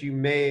commitment that you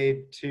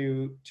made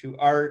to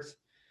art,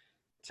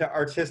 to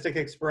artistic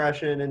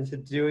expression, and to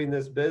doing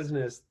this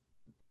business,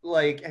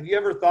 like, have you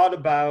ever thought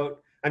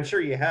about, I'm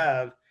sure you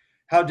have,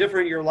 how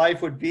different your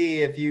life would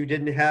be if you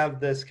didn't have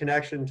this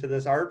connection to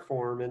this art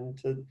form and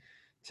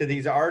to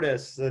these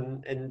artists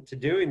and to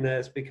doing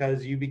this,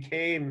 because you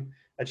became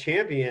a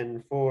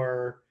champion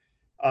for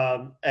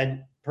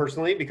and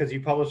personally, because you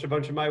published a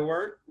bunch of my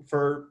work,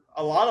 for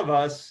a lot of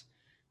us,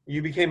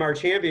 you became our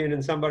champion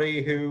and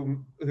somebody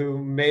who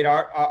made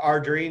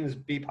our dreams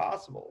be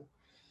possible.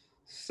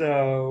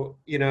 So,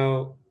 you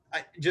know,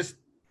 I just,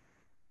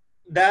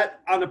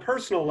 that on a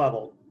personal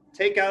level,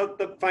 take out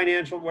the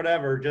financial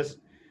whatever, just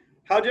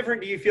how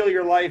different do you feel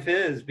your life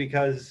is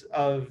because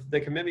of the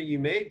commitment you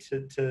made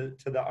to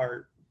the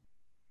art?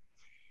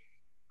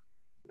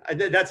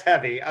 That's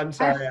heavy. I'm I,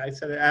 sorry. I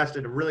said it, asked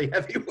it a really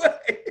heavy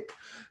way.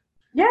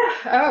 yeah.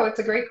 Oh, it's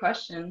a great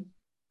question.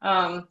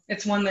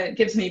 It's one that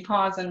gives me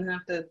pause and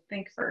have to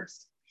think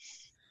first.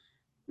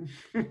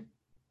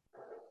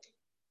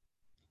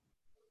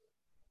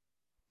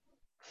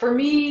 For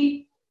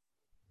me,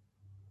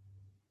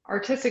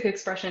 artistic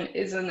expression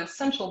is an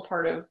essential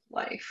part of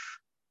life.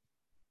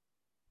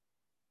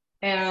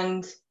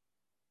 And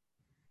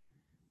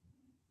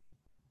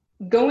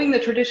going the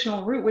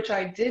traditional route, which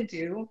I did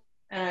do,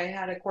 and I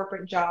had a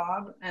corporate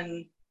job,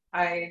 and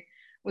I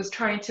was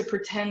trying to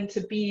pretend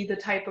to be the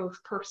type of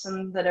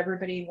person that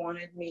everybody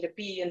wanted me to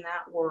be in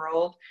that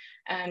world,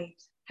 and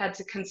had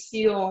to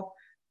conceal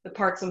the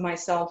parts of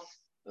myself,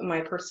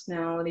 my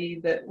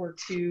personality that were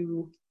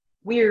too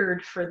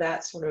weird for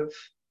that sort of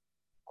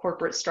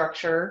corporate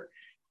structure,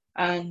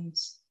 and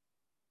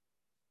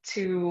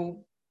to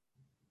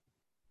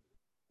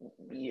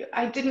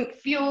I didn't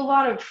feel a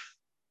lot of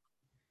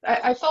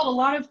I felt a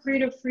lot of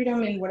creative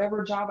freedom in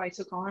whatever job I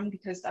took on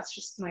because that's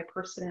just my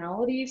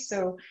personality.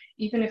 So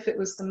even if it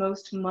was the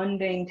most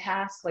mundane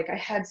task, like I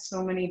had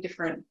so many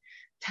different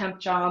temp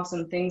jobs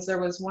and things. There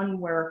was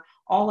one where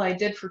all I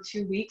did for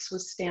 2 weeks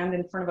was stand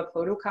in front of a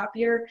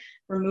photocopier,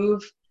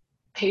 remove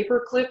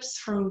paper clips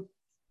from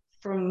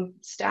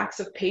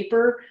stacks of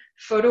paper,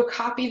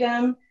 photocopy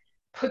them,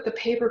 put the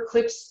paper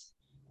clips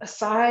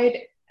aside,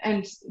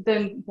 and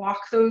then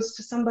walk those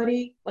to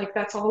somebody. Like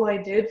that's all I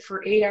did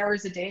for 8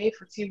 hours a day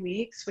for 2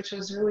 weeks, which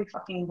was really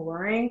fucking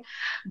boring.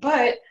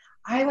 But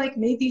I like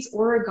made these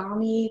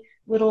origami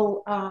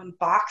little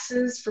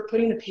boxes for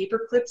putting the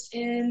paper clips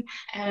in,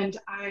 and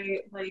I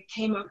like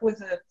came up with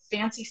a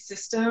fancy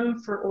system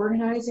for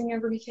organizing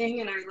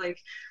everything, and I like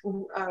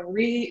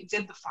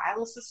redid the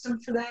file system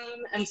for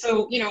them. And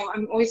so, you know,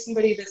 I'm always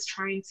somebody that's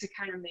trying to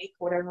kind of make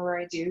whatever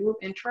I do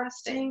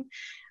interesting.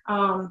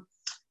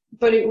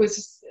 But it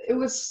was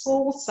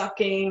soul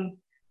sucking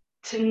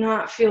to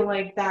not feel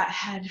like that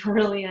had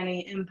really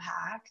any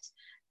impact,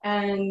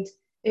 and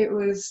it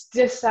was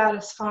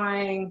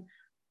dissatisfying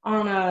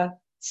on a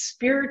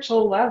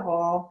spiritual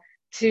level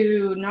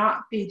to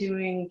not be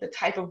doing the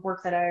type of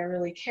work that I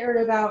really cared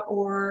about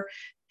or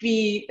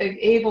be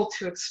able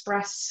to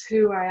express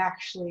who I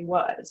actually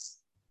was.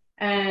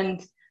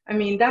 And I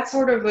mean, that's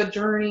sort of a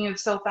journey of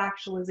self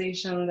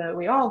actualization that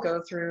we all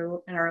go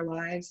through in our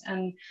lives.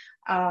 And,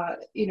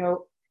 you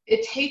know,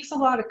 it takes a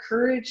lot of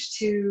courage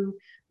to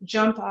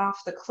jump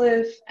off the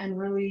cliff and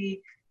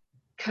really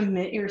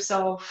commit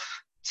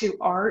yourself to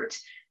art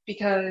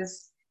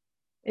because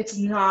it's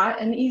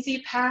not an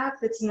easy path.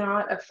 It's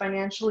not a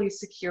financially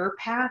secure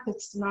path.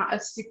 It's not a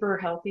super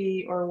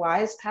healthy or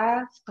wise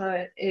path,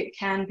 but it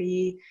can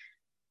be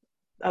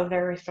a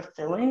very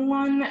fulfilling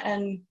one.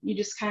 And you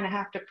just kind of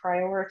have to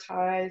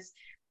prioritize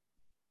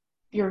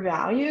your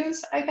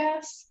values, I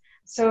guess.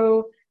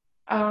 So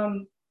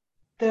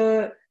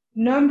the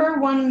number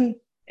one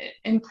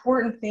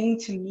important thing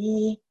to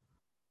me,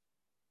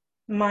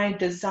 my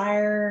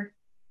desire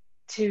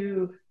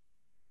to,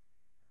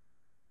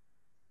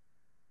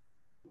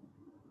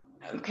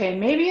 okay,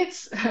 maybe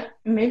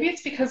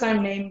it's because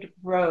I'm named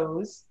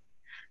Rose,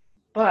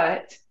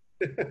 but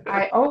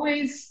I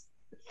always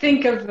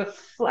think of the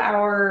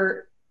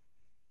flower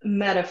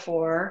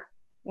metaphor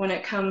when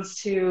it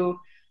comes to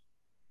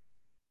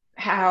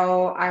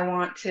how I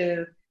want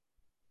to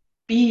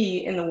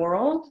be in the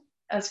world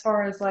as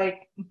far as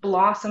like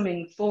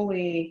blossoming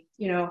fully,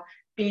 you know,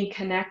 being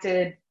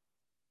connected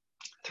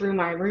through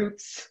my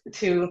roots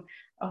to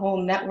a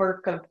whole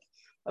network of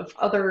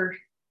other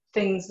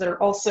things that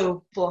are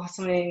also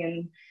blossoming,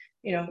 and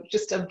you know,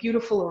 just a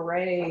beautiful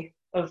array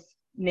of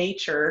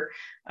nature.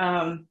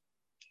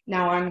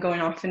 Now I'm going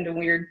off into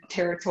weird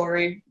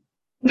territory.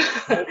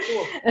 Oh,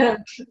 cool.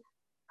 and,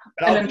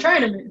 But and I'm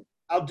trying to,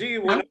 I'll do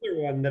you one huh?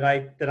 other one that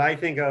I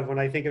think of when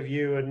I think of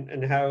you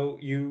and how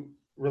you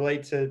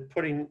relate to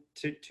putting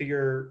to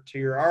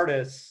your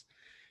artists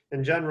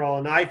in general.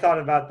 And I thought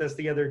about this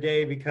the other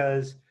day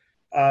because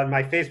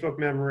my Facebook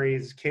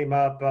memories came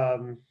up,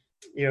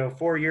 you know,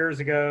 4 years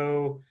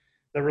ago,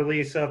 the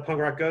release of Punk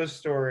Rock Ghost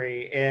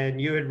Story,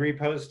 and you had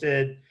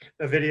reposted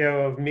a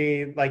video of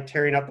me like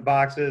tearing out the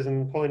boxes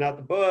and pulling out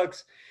the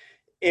books,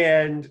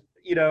 and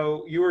you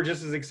know, you were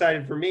just as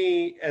excited for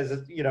me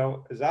as you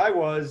know as I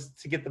was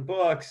to get the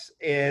books.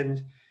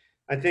 And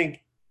I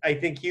think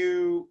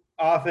you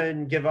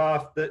often give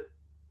off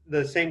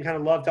the same kind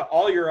of love to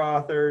all your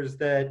authors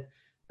that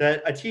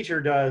that a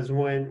teacher does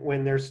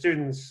when their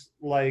students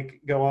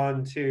like go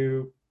on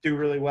to do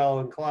really well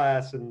in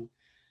class and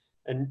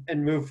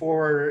move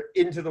forward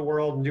into the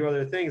world and do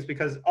other things.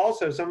 Because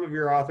also some of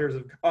your authors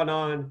have gone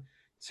on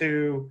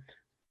to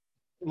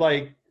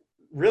like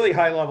really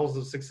high levels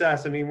of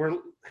success. I mean,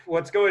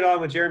 what's going on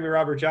with Jeremy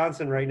Robert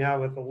Johnson right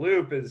now with The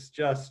Loop is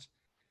just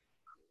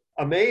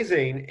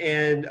amazing,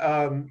 and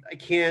I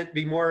can't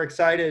be more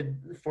excited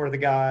for the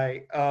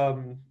guy.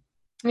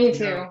 Me You know,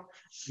 too.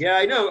 yeah,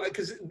 I know,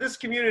 because this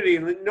community,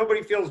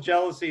 nobody feels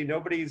jealousy,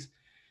 nobody's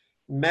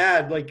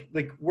mad. Like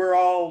we're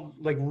all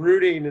like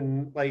rooting,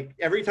 and like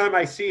every time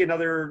I see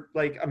another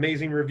like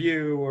amazing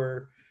review,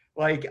 or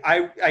like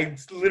I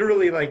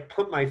literally like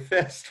pump my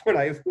fist when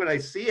I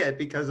see it,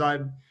 because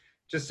I'm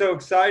just so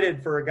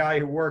excited for a guy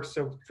who works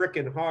so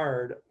freaking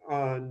hard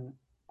on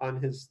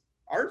his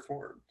art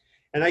form.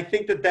 And I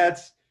think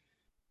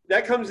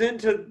that comes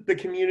into the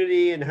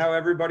community and how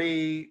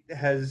everybody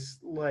has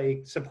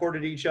like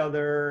supported each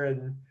other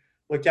and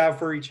looked out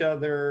for each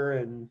other.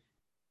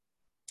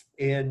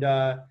 And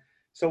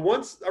so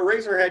once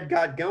Eraserhead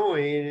got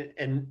going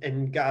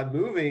and got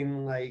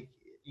moving, like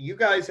you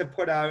guys have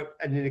put out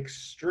an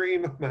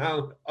extreme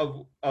amount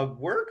of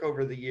work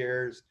over the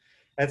years.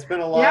 That's been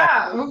a lot of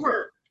Yeah, hard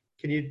work.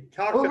 Can you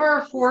talk to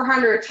over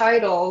 400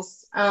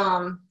 titles.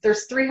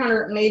 There's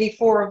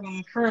 384 of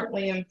them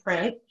currently in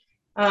print.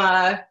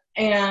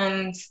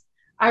 And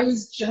I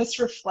was just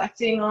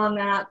reflecting on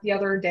that the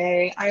other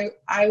day.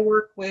 I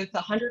work with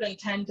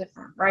 110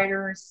 different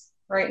writers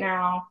right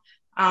now.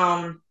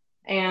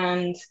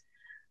 And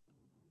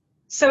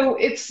so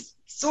it's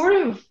sort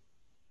of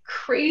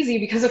crazy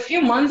because a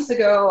few months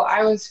ago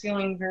I was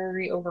feeling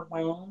very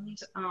overwhelmed.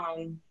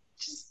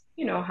 Just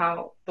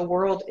how the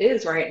world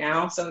is right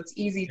now, so it's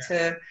easy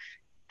to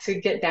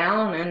get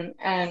down,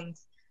 and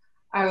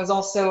I was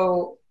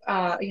also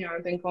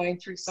I've been going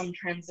through some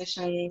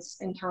transitions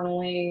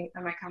internally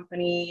at my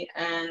company,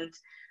 and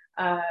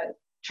uh,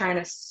 trying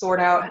to sort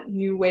out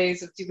new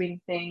ways of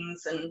doing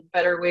things and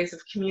better ways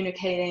of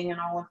communicating and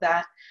all of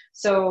that.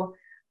 So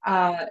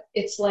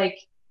it's like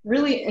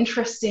really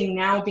interesting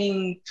now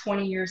being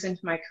 20 years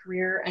into my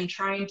career and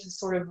trying to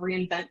sort of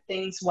reinvent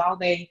things while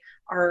they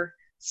are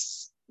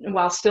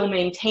while still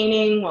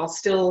maintaining, while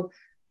still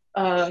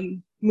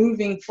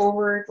moving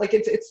forward. Like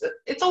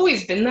it's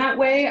always been that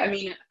way. I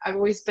mean, I've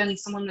always been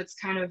someone that's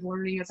kind of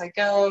learning as I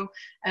go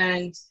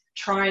and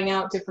trying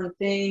out different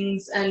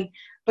things.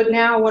 But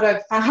now what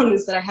I've found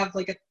is that I have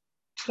like a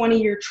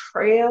 20-year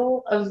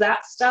trail of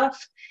that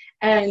stuff,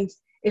 and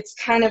it's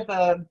kind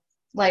of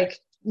like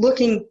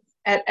looking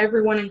at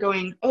everyone and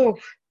going, oh,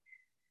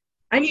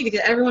 I need to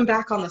get everyone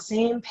back on the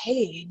same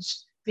page,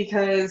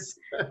 because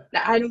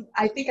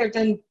I think I've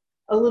done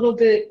a little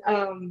bit,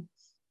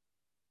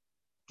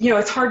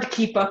 it's hard to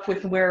keep up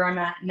with where I'm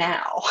at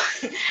now.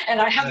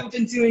 And I haven't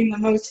been doing the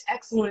most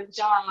excellent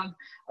job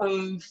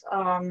of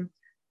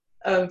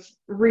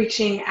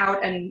reaching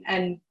out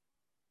and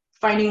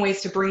finding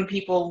ways to bring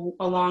people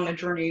along a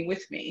journey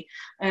with me.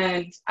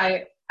 And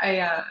I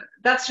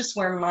that's just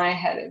where my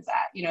head is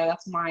at.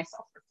 That's my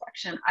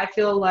self-reflection. I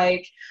feel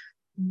like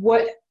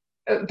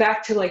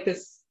back to like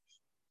this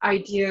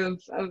idea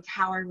of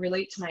how I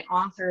relate to my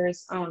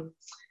authors,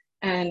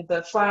 and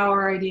the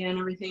flower idea and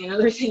everything.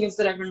 Another thing is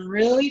that I've been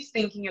really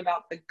thinking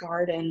about the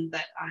garden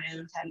that I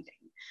am tending.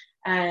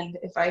 And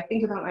if I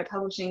think about my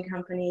publishing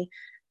company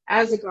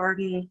as a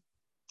garden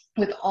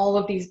with all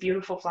of these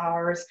beautiful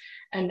flowers,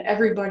 and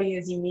everybody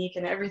is unique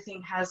and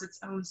everything has its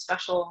own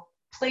special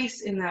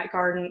place in that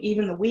garden,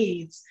 even the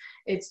weeds,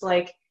 it's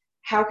like,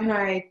 how can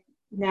I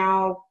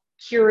now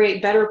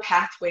curate better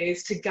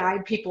pathways to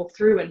guide people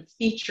through and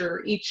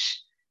feature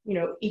each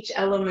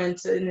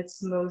element in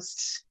its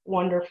most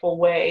wonderful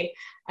way,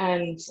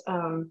 and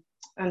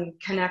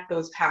connect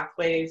those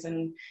pathways,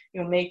 and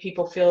make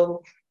people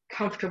feel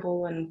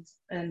comfortable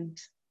and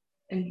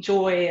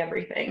enjoy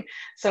everything.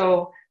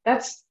 So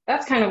that's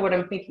kind of what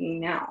I'm thinking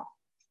now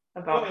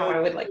about how I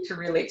would like to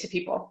relate to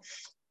people.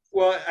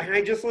 Well,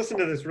 I just listened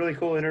to this really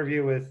cool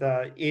interview with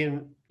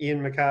Ian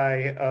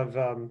Mackay of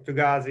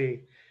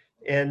Fugazi,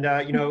 and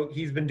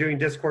he's been doing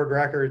Discord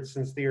Records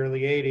since the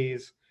early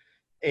 '80s,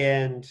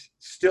 and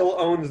still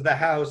owns the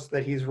house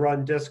that he's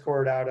run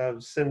Discord out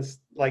of since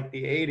like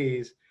the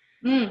 '80s.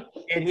 Mm.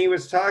 And he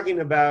was talking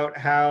about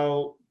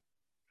how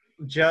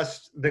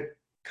just the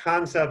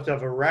concept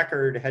of a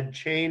record had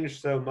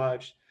changed so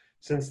much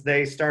since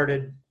they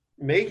started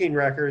making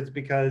records,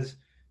 because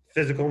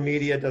physical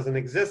media doesn't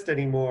exist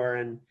anymore,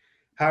 and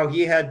how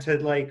he had to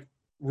like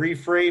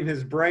reframe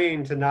his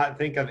brain to not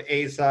think of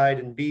A side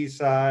and B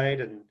side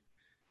and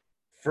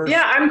first.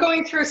 Yeah, I'm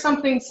going through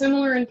something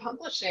similar in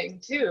publishing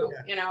too.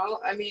 Yeah.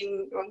 I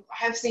mean,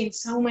 I've seen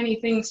so many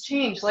things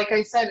change. Like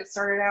I said, it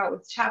started out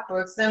with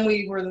chapbooks. Then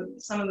we were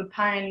some of the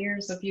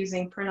pioneers of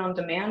using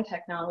print-on-demand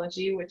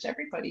technology, which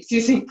everybody's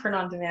using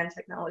print-on-demand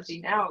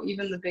technology now.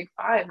 Even the big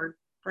five are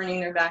printing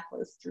their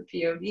backlist through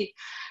POD.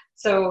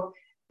 So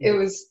it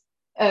was,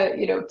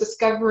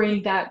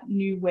 discovering that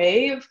new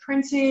way of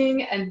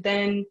printing, and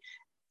then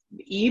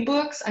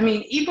ebooks. I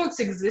mean, ebooks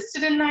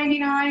existed in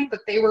 99,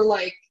 but they were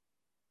like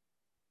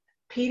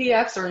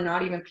PDFs or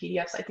not even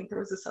PDFs. I think there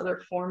was this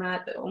other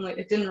format that only,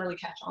 it didn't really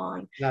catch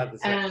on. Not the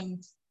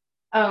same.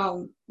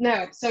 And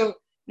no, so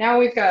now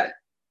we've got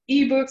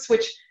ebooks,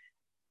 which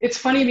it's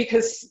funny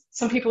because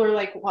some people are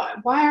like,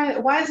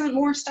 why isn't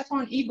more stuff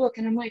on ebook?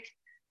 And I'm like,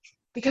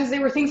 because they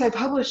were things I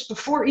published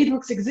before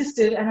ebooks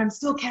existed, and I'm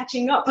still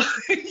catching up,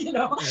 you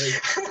know.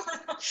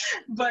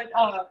 Right.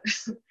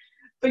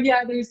 But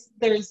yeah,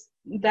 there's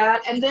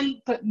that, and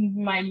then but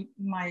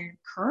my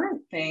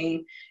current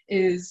thing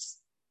is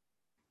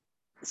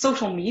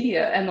social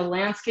media and the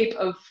landscape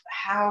of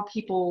how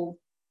people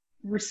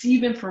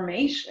receive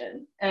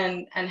information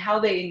and how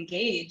they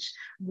engage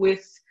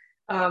with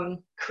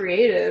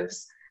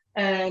creatives,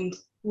 and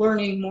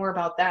learning more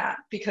about that,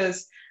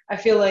 because I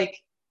feel like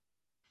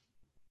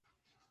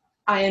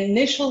I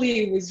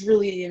initially was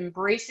really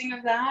embracing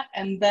of that,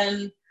 and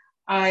then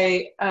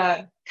I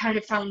kind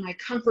of found my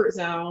comfort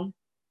zone,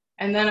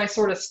 and then I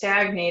sort of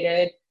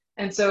stagnated,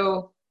 and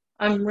so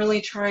I'm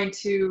really trying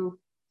to,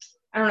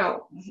 I don't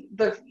know,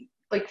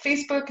 like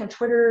Facebook and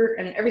Twitter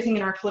and everything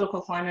in our political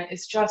climate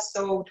is just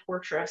so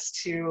torturous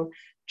to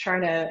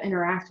try to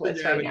interact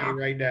with right now.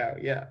 Right now,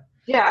 yeah.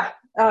 Yeah,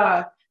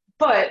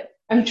 but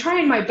I'm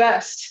trying my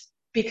best,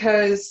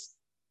 because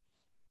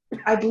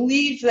I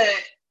believe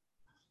that,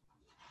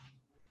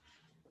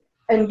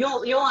 and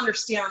you'll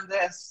understand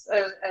this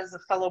as a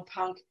fellow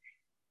punk,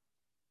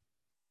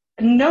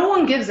 no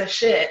one gives a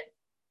shit,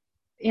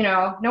 you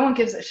know, no one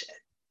gives a shit.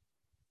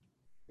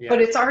 Yeah.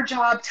 But it's our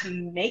job to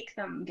make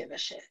them give a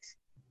shit.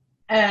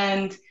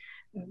 And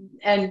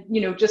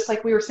you know, just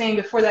like we were saying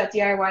before, that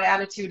DIY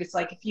attitude, it's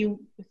like if you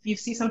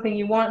see something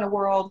you want in the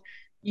world,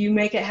 you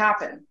make it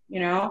happen, you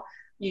know?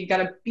 You got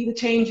to be the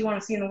change you want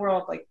to see in the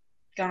world, like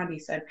Gandhi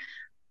said.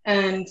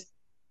 And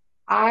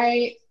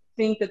I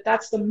think that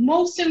that's the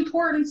most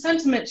important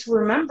sentiment to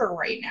remember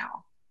right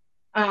now.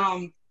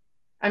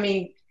 I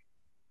mean,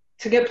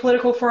 to get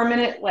political for a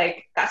minute,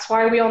 like, that's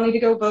why we all need to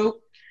go vote.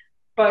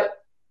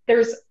 But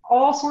there's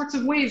all sorts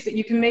of ways that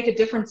you can make a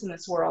difference in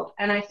this world.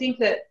 And I think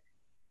that,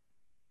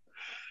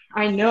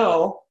 I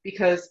know,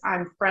 because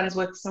I'm friends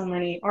with so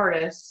many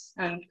artists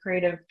and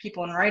creative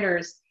people and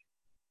writers,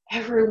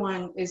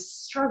 everyone is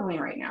struggling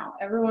right now.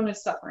 Everyone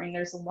is suffering.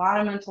 There's a lot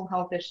of mental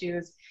health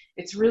issues.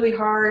 It's really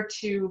hard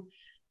to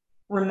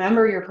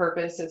remember your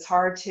purpose. It's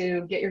hard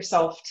to get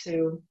yourself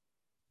to,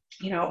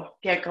 you know,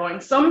 get going.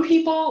 Some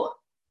people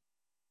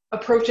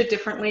approach it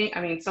differently.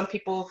 I mean, some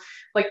people,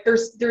 like,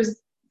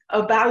 there's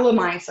a battle of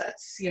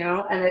mindsets, you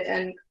know,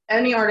 and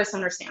any artist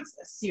understands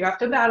this. You have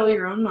to battle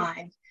your own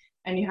mind,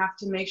 and you have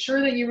to make sure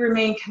that you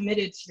remain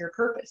committed to your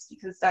purpose,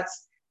 because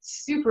that's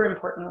super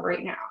important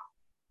right now.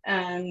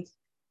 And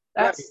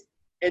that's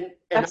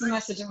the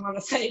message I want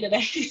to say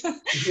today.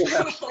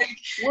 Yeah. Like,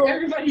 well,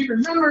 everybody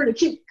remember to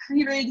keep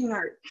creating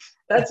art.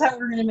 That's how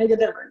we're going to make a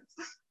difference.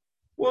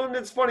 Well, and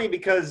it's funny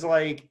because,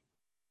 like,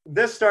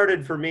 this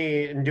started for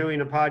me in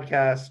doing a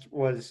podcast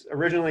was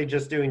originally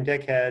just doing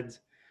Dickheads.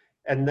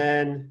 And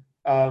then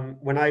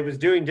when I was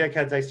doing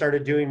Dickheads, I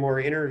started doing more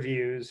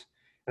interviews.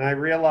 And I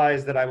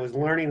realized that I was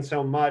learning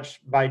so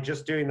much by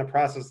just doing the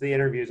process of the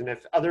interviews. And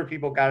if other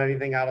people got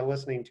anything out of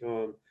listening to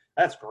them,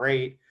 that's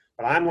great.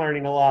 But I'm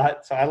learning a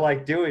lot, so I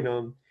like doing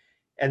them.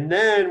 And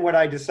then what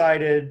I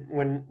decided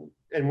when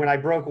I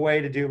broke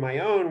away to do my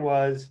own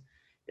was,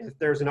 if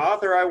there's an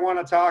author I want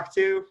to talk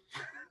to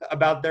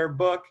about their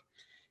book,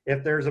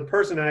 if there's a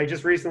person, and I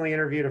just recently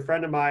interviewed a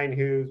friend of mine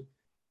who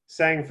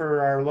sang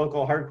for our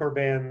local hardcore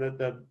band,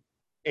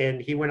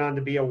 and he went on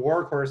to be a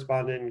war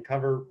correspondent and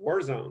cover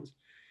war zones.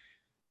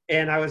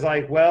 And I was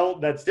like, well,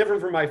 that's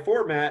different from my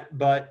format,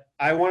 but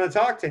I want to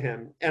talk to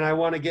him and I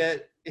want to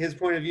get his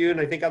point of view, and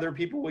I think other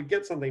people would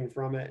get something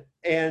from it.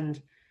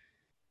 And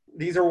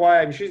these are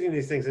why I'm choosing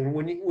these things. And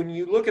when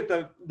you look at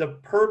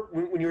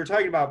when you were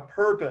talking about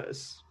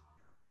purpose,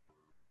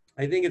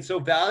 I think it's so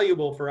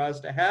valuable for us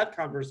to have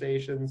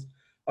conversations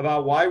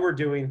about why we're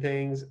doing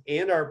things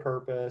and our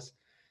purpose,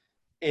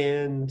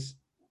 and,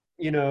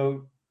 you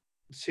know,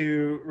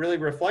 to really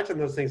reflect on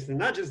those things, and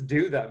not just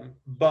do them,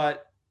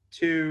 but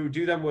to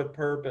do them with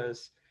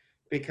purpose,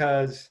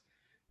 because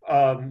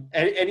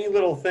any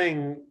little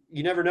thing,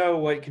 you never know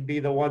what could be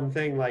the one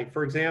thing. Like,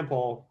 for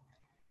example,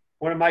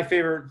 one of my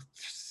favorite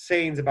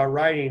sayings about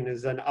writing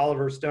is an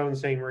Oliver Stone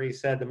saying, where he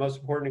said, the most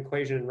important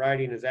equation in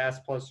writing is ass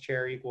plus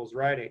chair equals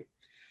writing.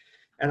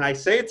 And I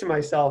say it to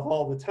myself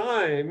all the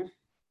time.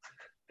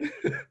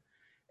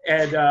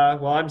 And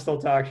well, I'm still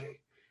talking.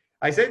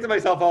 I say it to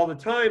myself all the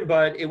time,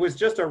 but it was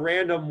just a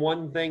random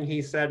one thing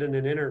he said in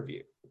an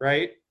interview,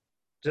 right?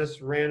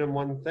 Just random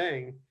one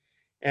thing.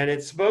 And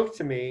it spoke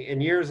to me.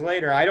 And years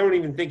later, I don't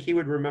even think he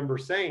would remember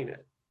saying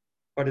it.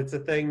 But it's a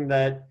thing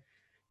that,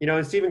 you know,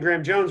 and Stephen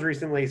Graham Jones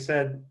recently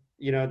said,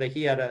 you know, that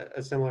he had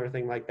a similar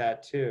thing like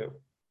that too,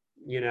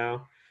 you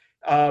know,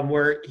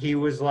 where he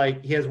was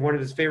like, he has one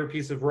of his favorite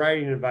pieces of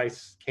writing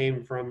advice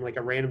came from like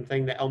a random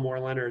thing that Elmore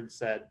Leonard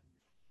said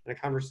in a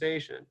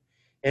conversation.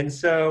 And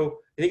so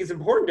I think it's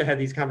important to have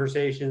these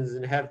conversations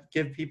and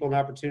give people an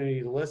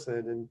opportunity to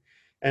listen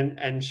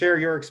and share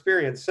your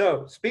experience.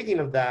 So speaking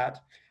of that,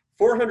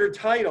 400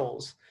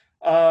 titles.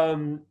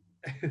 Um,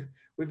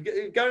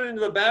 we've gotten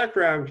into the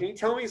background. Can you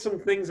tell me some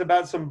things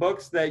about some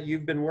books that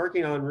you've been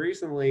working on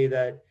recently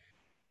that,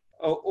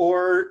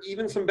 or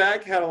even some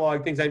back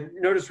catalog things? I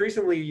noticed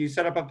recently you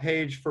set up a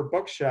page for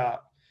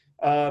Bookshop.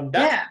 That's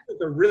Yeah,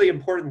 a really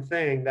important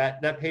thing,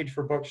 that page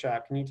for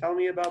Bookshop. Can you tell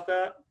me about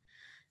that?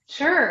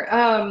 sure.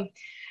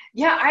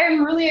 Yeah, I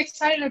am really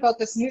excited about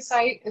this new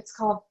site. It's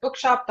called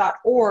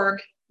bookshop.org,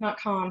 not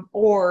com,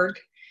 org.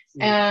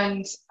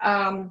 Mm.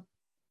 And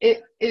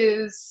it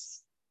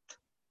is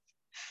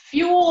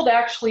fueled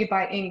actually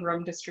by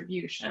Ingram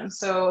distribution.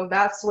 So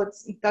that's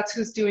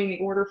who's doing the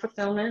order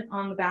fulfillment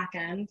on the back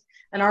end.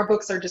 And our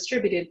books are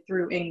distributed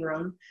through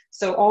Ingram.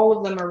 So all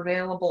of them are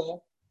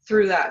available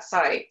through that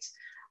site.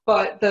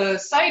 But the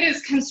site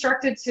is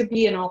constructed to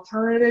be an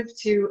alternative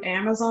to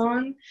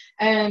Amazon,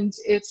 and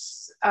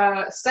it's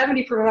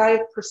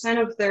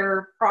 75% of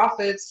their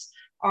profits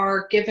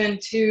are given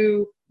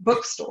to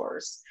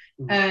bookstores.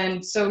 Mhm.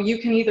 And so you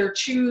can either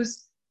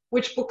choose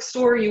which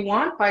bookstore you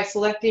want by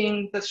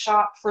selecting the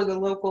shop for the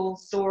local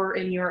store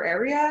in your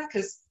area,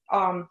 because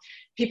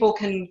people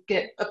can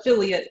get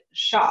affiliate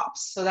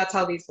shops. So that's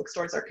how these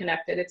bookstores are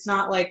connected. It's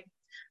not like,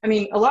 I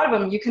mean, a lot of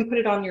them, you can put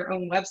it on your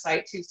own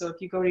website too. So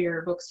if you go to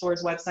your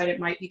bookstore's website, it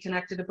might be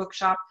connected to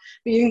Bookshop,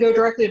 but you can go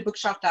directly to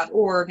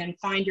bookshop.org and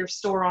find your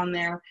store on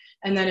there.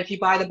 And then if you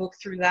buy the book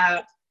through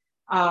that,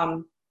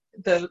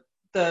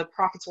 the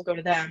profits will go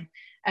to them.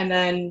 And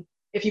then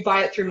if you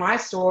buy it through my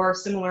store,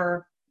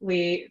 similarly,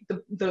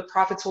 the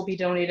profits will be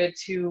donated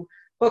to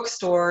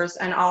bookstores,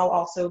 and I'll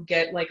also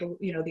get, like,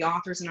 you know, the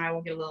authors and I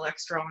will get a little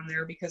extra on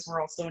there because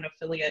we're also an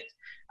affiliate.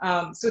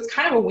 So it's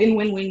kind of a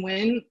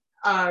win-win-win-win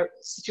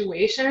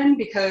situation,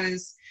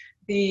 because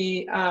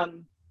the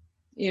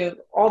you know,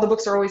 all the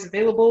books are always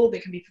available. They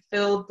can be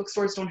fulfilled.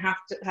 Bookstores don't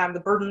have to have the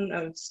burden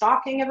of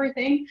stocking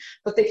everything,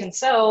 but they can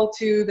sell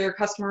to their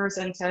customers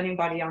and to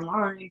anybody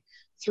online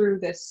through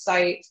this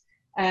site.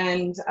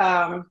 And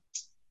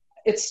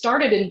it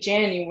started in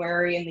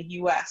January in the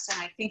US,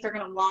 and I think they're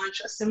going to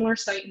launch a similar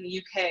site in the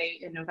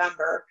UK in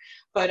November.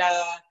 But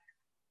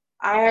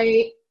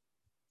I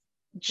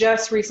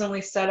just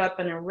recently set up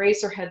an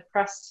Eraserhead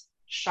press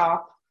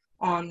shop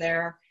on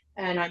there,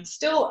 and I'm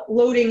still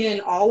loading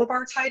in all of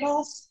our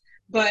titles.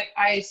 But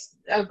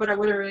what I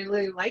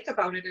really like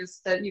about it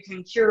is that you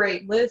can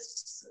curate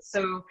lists.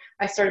 So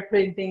I started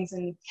putting things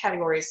in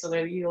categories, so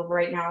that you'll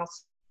right now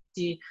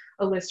see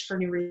a list for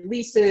new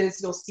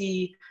releases. You'll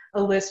see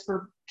a list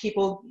for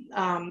people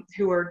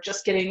who are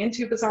just getting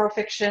into Bizarro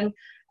fiction.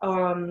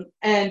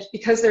 And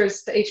because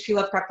there's the HP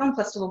Lovecraft Film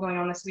Festival going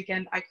on this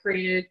weekend, I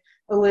created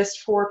a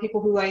list for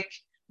people who like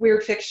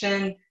weird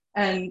fiction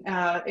and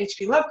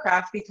HP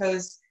Lovecraft,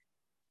 because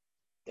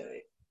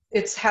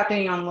it's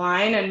happening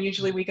online, and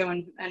usually we go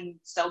and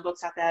sell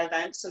books at that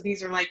event. So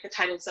these are like the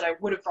titles that I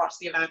would have brought to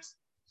the event.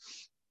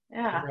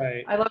 Yeah,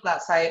 Right. I love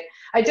that site.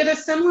 I did a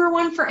similar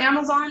one for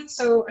Amazon.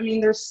 So, I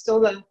mean, there's still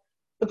the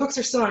books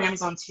are still on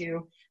Amazon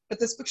too. But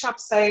this bookshop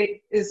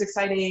site is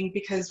exciting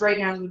because right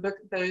now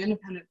the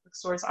independent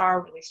bookstores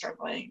are really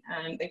struggling,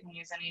 and they can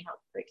use any help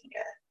they can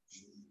get.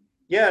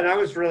 Yeah, and I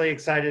was really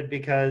excited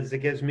because it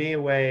gives me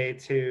a way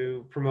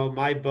to promote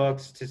my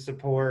books, to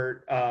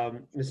support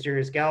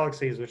Mysterious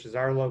Galaxies, which is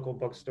our local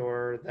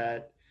bookstore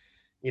that,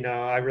 you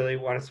know, I really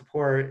want to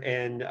support.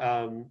 And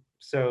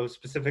so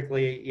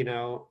specifically, you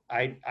know,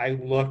 I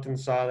looked and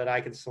saw that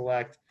I could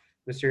select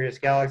Mysterious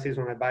Galaxies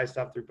when I buy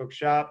stuff through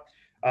Bookshop.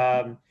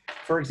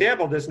 For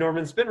example, this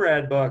Norman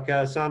Spinrad book,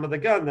 Psalm of the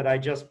Gun, that I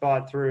just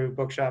bought through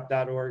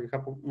bookshop.org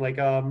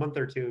a month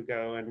or two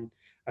ago. And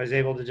I was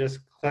able to just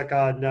click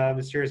on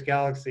Mysterious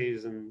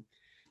Galaxies, and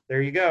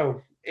there you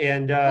go.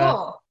 And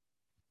Cool.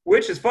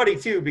 which is funny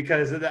too,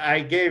 because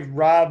I gave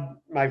Rob,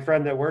 my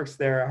friend that works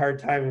there, a hard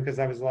time because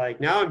I was like,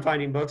 now I'm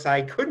finding books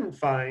I couldn't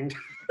find.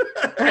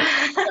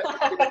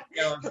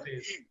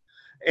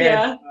 And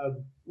Yeah.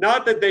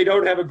 not that they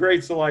don't have a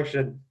great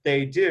selection,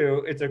 they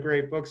do. It's a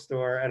great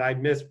bookstore, and I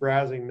miss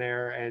browsing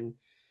there. And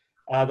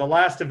the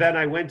last event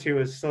I went to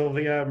is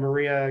Sylvia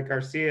Maria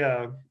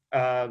Garcia.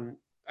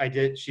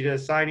 She did a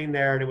signing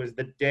there, and it was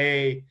the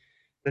day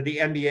that the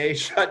NBA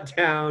shut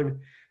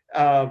down.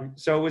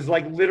 So it was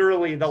like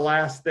literally the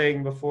last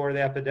thing before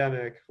the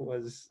epidemic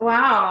was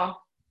Wow.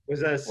 a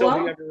Well,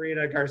 Sylvia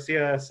Maria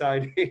Garcia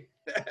signing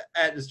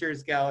at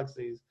Mysterious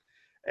Galaxies.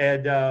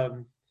 And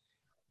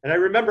I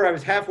remember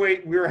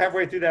we were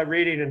halfway through that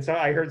reading, and so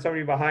I heard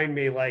somebody behind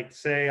me like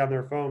say on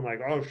their phone,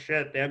 like, "Oh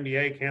shit, the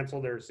NBA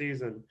canceled their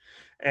season,"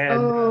 and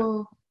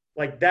oh,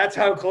 like that's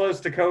how close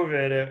to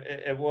COVID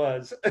it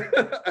was.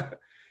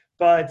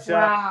 But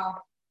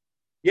wow.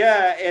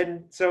 yeah,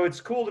 and so it's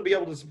cool to be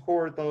able to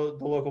support the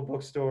local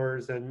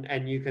bookstores, and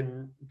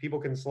people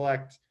can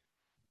select,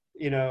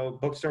 you know,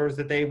 bookstores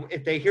that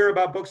if they hear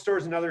about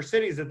bookstores in other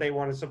cities that they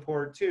want to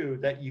support too,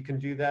 that you can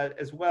do that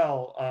as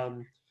well.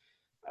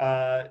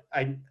 I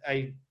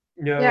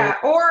know. Yeah,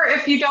 or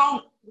if you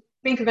don't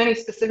think of any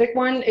specific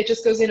one. It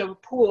just goes into a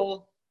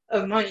pool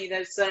of money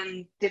that's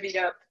then divvied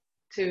up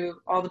to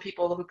all the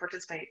people who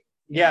participate.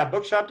 Yeah,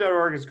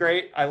 bookshop.org is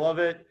great. I love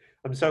it.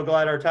 I'm so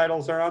glad our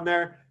titles are on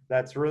there.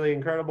 That's really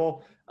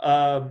incredible.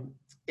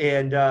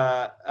 And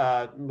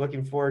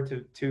looking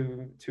forward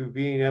to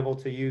being able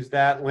to use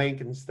that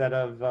link instead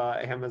of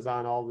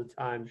Amazon all the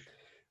time.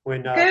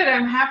 Good.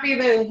 I'm happy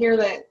to hear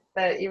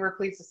that you were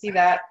pleased to see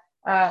that.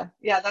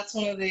 Yeah, that's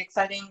one of the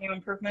exciting new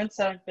improvements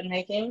that I've been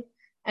making.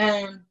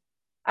 And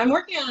I'm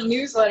working on a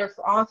newsletter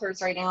for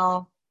authors right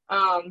now,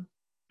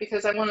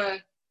 because I want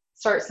to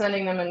start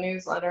sending them a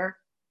newsletter.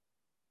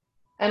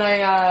 And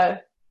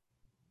I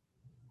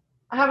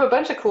have a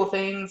bunch of cool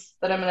things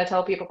that I'm going to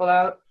tell people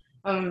about.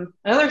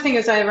 Another thing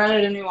is I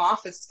rented a new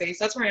office space.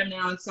 That's where I am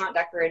now. It's not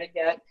decorated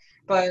yet,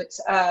 but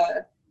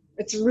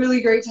it's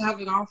really great to have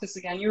an office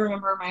again. You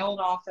remember my old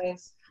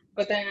office,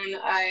 but then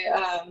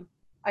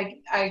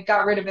I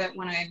got rid of it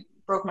when I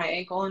broke my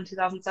ankle in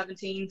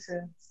 2017.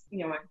 To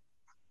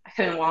I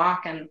couldn't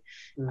walk and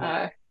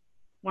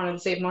wanted to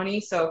save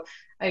money, so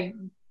I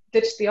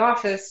ditched the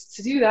office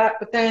to do that.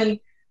 But then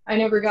I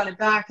never got it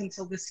back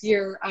until this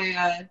year.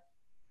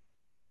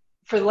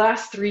 For the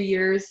last 3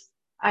 years,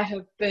 I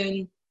have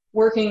been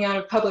working out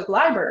of public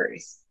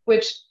libraries,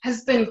 which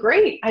has been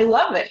great. I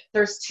love it.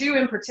 There's 2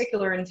 in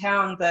particular in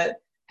town that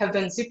have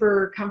been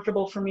super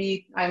comfortable for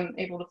me. I'm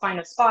able to find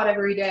a spot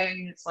every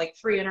day. It's like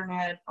free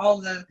internet.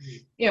 All the,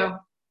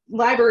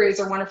 libraries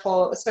are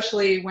wonderful,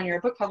 especially when you're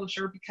a book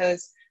publisher,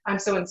 because I'm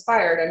so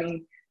inspired. I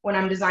mean, when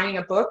I'm designing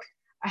a book,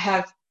 I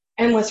have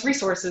endless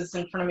resources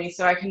in front of me,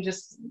 so I can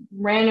just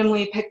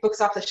randomly pick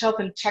books off the shelf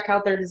and check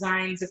out their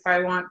designs if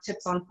I want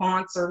tips on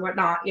fonts or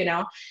whatnot,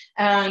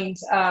 and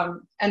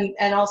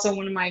also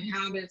one of my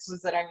habits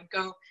was that I would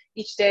go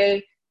each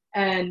day,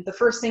 and the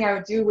first thing I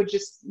would do would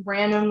just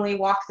randomly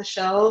walk the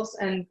shelves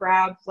and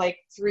grab like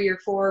 3 or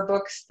 4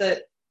 books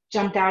that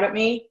jumped out at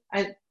me.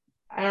 I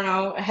don't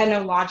know, I had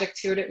no logic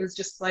to it. It was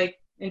just like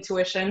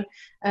intuition,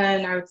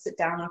 and I would sit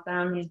down with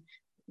them and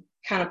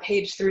kind of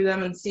page through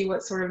them and see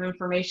what sort of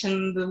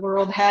information the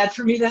world had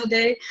for me that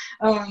day.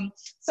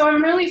 So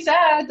I'm really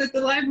sad that the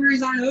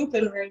libraries aren't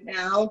open right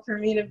now for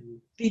me to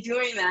be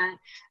doing that.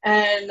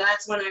 And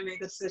that's when I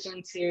made the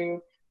decision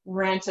to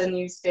rent a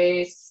new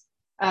space,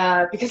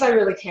 because I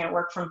really can't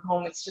work from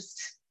home. It's just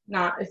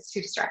it's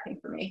too distracting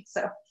for me.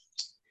 So.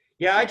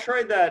 Yeah, I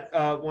tried that.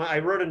 When I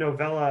wrote a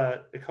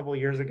novella a couple of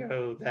years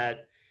ago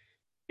that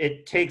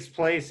it takes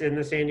place in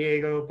the San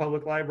Diego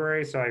Public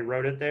Library, so I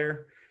wrote it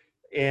there.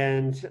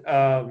 And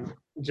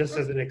just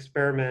as an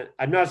experiment,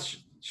 I'm not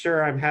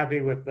sure I'm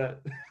happy with the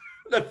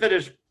the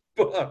finished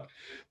book,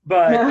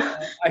 but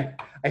I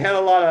had a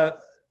lot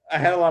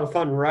of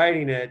fun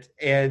writing it,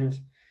 and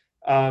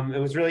it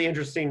was really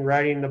interesting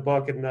writing the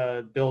book in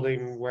the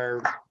building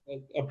where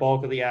a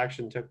bulk of the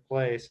action took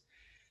place.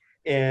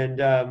 And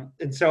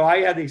so I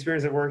had the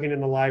experience of working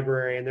in the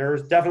library, and there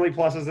was definitely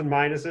pluses and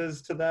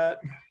minuses to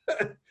that.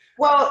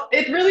 Well,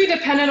 it really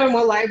depended on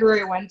what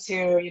library I went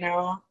to,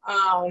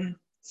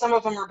 some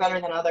of them were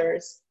better than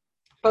others.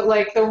 But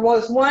like there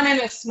was one in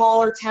a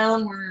smaller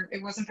town where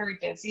it wasn't very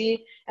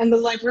busy, and the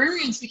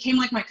librarians became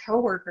like my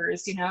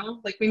coworkers,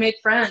 like we made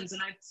friends,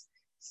 and I'd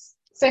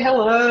say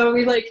hello.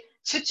 We like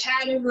chit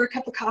chat over a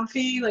cup of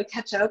coffee, like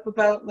catch up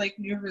about like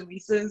new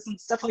releases and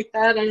stuff like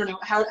that. I don't know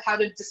how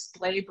to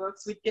display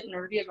books. We'd get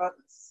nerdy about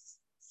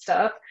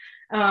stuff.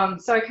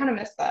 So I kind of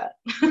miss that.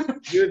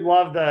 You would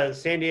love the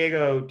San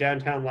Diego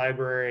Downtown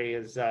Library.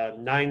 Is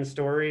 9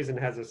 stories and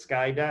has a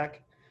sky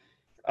deck.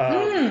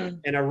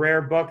 And a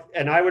rare book,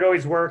 and I would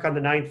always work on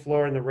the 9th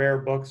floor in the rare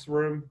books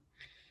room.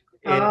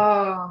 And,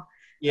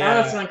 yeah,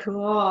 that's not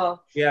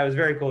cool. Yeah, it was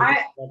very cool.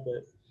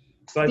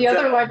 But the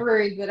other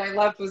library that I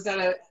loved was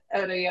at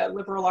a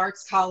liberal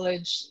arts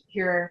college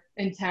here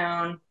in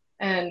town,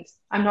 and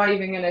I'm not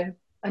even going to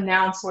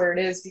announce where it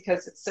is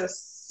because it's so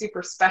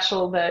super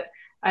special that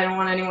I don't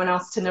want anyone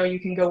else to know you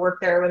can go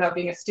work there without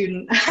being a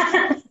student.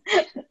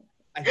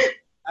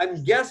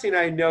 I'm guessing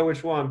I know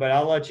which one, but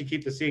I'll let you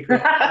keep the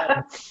secret.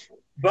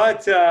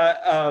 But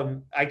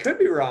I could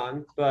be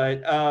wrong.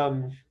 But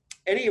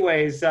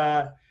anyways,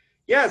 so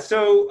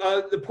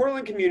the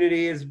Portland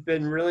community has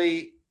been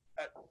really,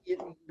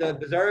 the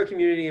Bizarro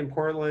community in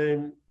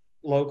Portland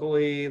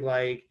locally,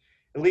 like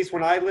at least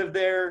when I lived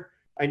there,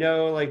 I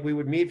know like we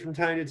would meet from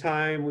time to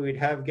time. We would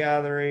have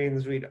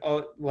gatherings. We'd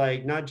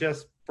like not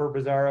just for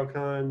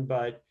BizarroCon,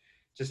 but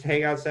just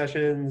hangout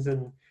sessions,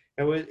 and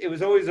it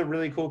was always a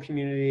really cool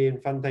community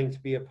and fun thing to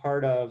be a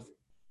part of.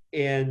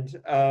 And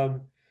I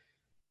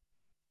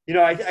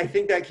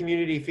think that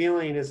community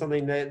feeling is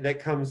something that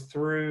comes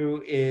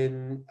through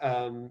in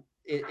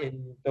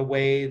the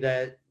way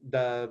that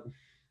the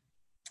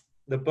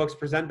books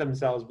present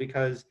themselves,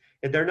 because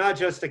they're not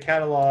just a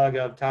catalog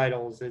of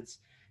titles.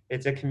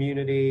 It's a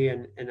community,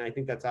 and I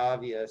think that's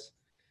obvious.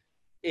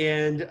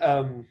 And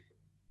I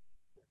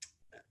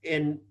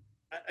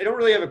don't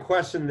really have a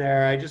question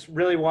there. I just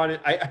really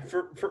wanted,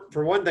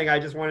 for one thing, I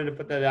just wanted to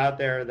put that out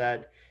there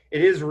that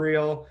it is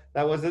real.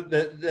 That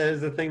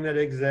is a thing that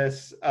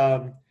exists.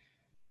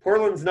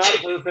 Portland's not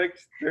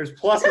perfect. There's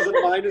pluses and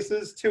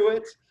minuses to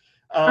it.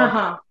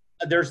 Uh-huh.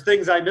 There's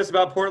things I miss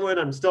about Portland.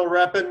 I'm still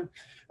repping.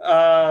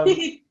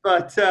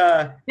 But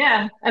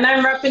yeah, and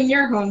I'm repping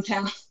your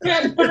hometown.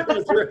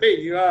 that's right,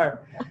 you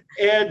are.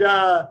 And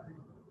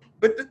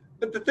but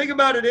the thing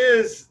about it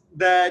is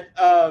that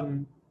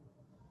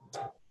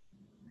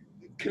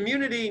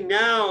community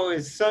now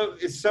is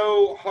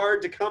so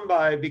hard to come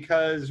by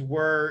because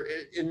we're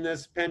in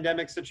this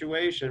pandemic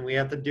situation. We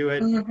have to do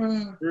it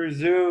through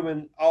Zoom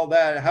and all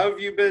that. How have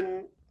you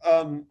been?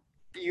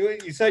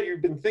 You said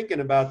you've been thinking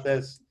about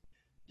this.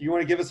 Do you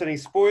want to give us any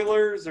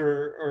spoilers,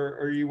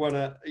 or you want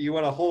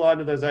to hold on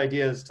to those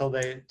ideas till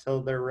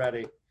they're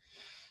ready?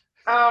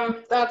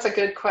 That's a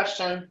good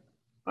question.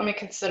 Let me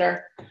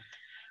consider.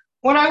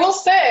 What I will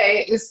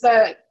say is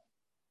that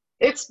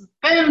it's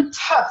been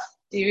tough,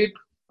 dude.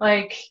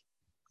 Like,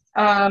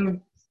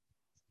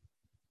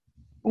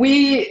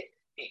 we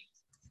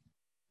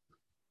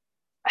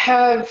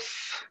have,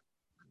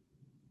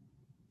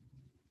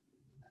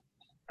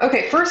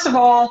 okay, first of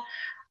all,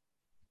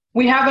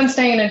 we have been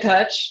staying in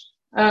touch.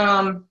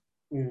 I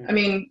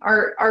mean,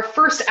 our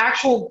first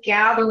actual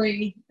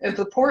gathering of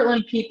the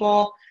Portland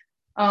people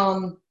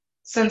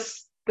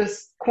since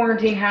this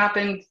quarantine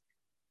happened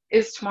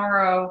is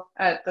tomorrow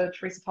at the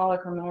Teresa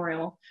Pollock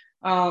Memorial.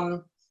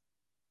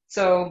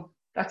 So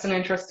that's an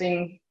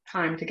interesting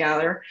time to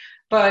gather,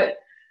 but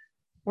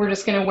we're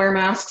just going to wear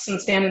masks and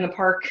stand in the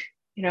park,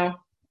 you know.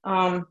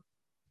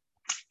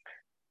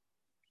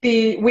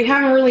 We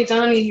haven't really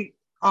done any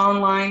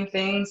online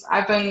things.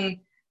 I've been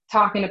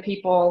talking to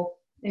people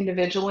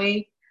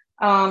individually.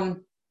 So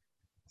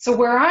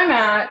where I'm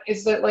at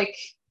is that, like,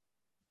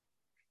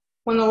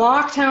 when the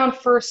lockdown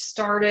first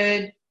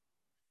started,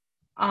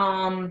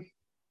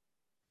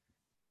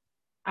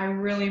 I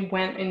really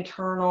went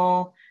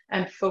internal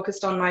and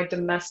focused on my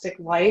domestic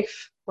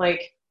life.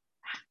 Like,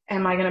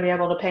 am I going to be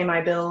able to pay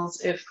my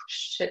bills if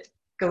shit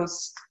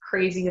goes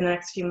crazy in the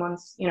next few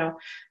months? You know,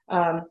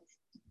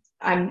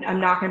 I'm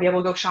not going to be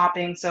able to go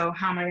shopping. So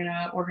how am I going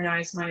to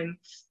organize my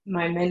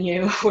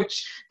menu?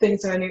 Which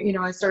things I you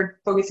know, I started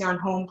focusing on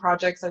home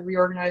projects. I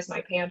reorganized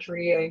my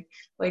pantry. I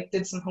like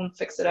did some home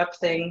fix it up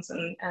things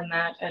and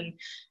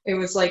it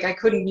was like I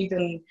couldn't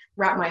even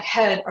wrap my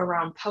head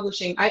around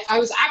publishing. I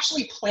was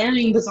actually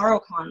planning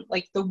BizarroCon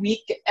like the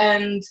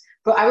weekend,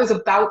 but I was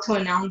about to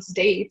announce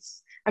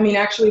dates. I mean,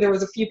 actually, there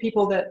was a few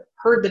people that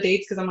heard the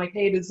dates because I'm like,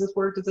 hey, does this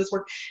work? Does this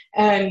work?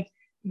 And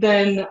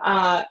then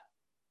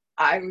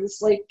I was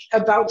like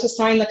about to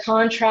sign the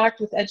contract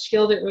with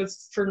Edgefield. It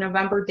was for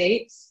November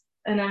dates.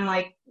 And I'm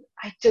like,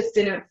 I just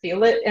didn't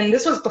feel it. And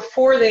this was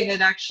before they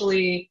had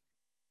actually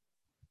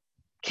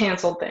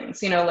canceled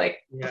things, you know, like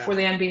before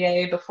the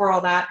NBA, before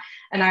all that.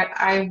 And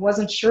I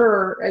wasn't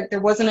sure. There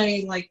wasn't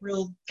any like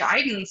real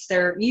guidance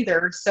there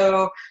either.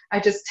 So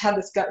I just had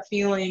this gut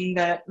feeling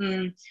that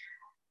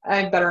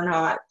I better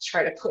not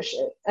try to push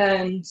it.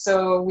 And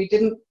so we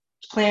didn't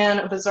plan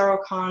a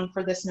BizarroCon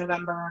for this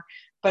November.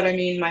 But I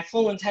mean, my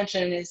full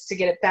intention is to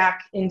get it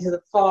back into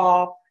the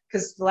fall,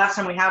 because the last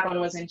time we had one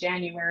was in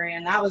January,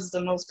 and that was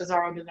the most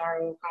BizarroCon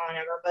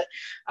ever. But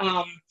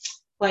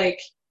like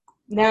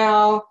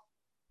now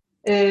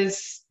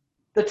is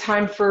the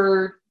time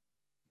for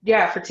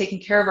taking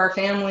care of our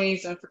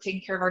families and for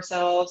taking care of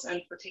ourselves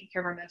and for taking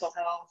care of our mental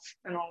health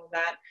and all of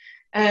that.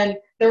 And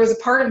there was a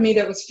part of me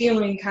that was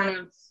feeling kind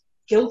of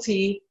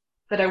guilty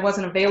that I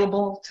wasn't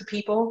available to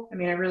people. I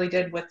mean, I really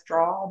did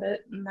withdraw a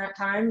bit in that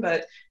time,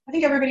 but I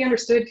think everybody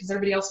understood because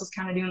everybody else was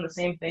kind of doing the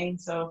same thing.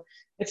 So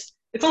it's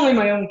only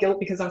my own guilt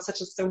because I'm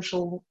such a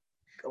social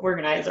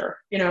organizer,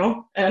 you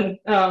know? And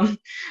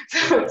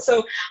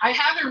so I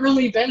haven't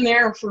really been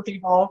there for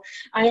people.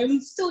 I am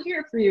still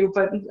here for you,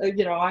 but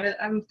you know,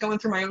 I'm going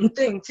through my own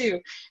thing too.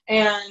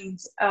 And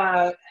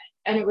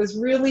it was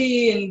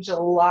really in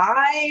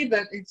July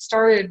that it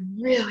started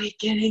really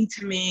getting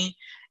to me.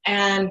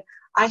 And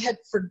I had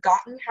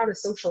forgotten how to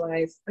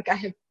socialize.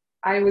 Like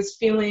I was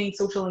feeling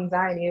social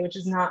anxiety, which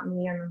is not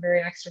me. I'm a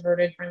very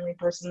extroverted, friendly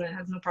person that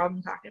has no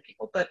problem talking to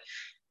people, but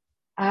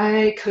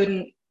I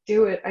couldn't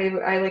do it.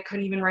 I like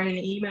couldn't even write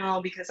an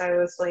email because I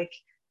was like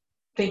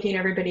thinking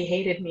everybody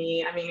hated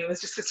me. I mean, it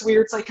was just this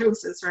weird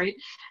psychosis, right?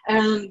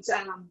 And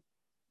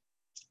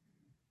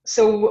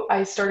so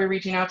I started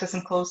reaching out to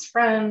some close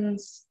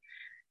friends,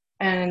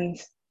 and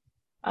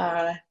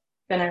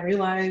then I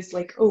realized,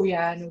 like, oh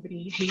yeah,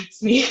 nobody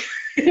hates me,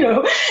 you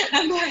know.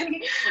 And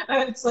then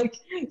it's like,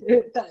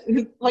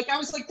 like I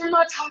was like, they're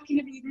not talking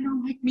to me, they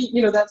don't like me,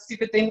 you know, that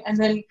stupid thing. And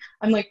then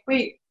I'm like,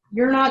 wait,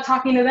 you're not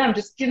talking to them,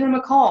 just give them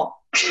a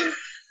call.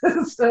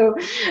 So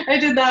I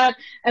did that,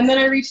 and then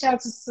I reached out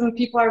to some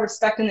people I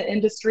respect in the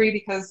industry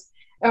because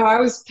I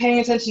was paying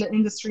attention to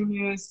industry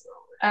news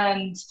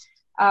and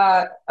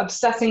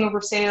obsessing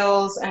over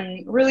sales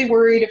and really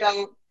worried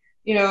about,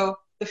 you know,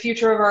 the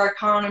future of our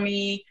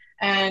economy.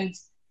 And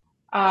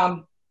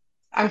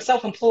I'm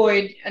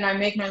self-employed and I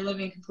make my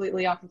living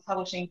completely off of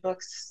publishing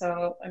books.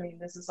 So, I mean,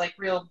 this is like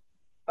real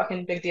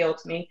fucking big deal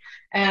to me.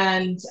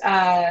 And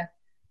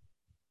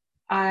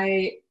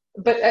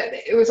but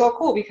it was all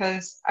cool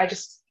because I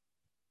just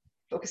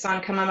focus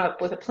on coming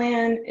up with a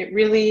plan. It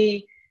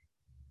really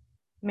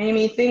made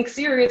me think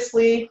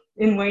seriously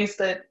in ways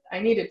that I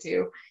needed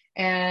to.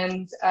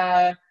 And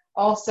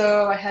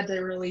also I had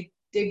to really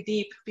dig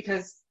deep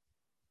because,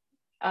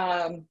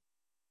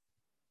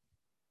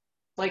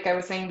 like I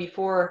was saying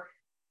before,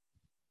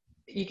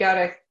 you got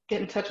to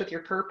get in touch with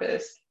your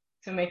purpose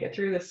to make it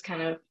through this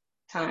kind of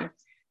time.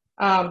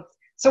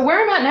 So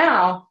where I'm at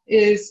now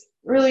is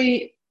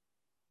really,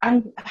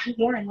 I'm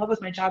more in love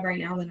with my job right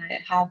now than I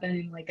have been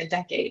in like a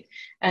decade.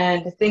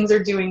 And things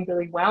are doing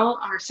really well.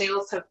 Our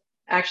sales have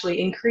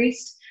actually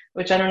increased,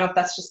 which I don't know if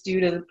that's just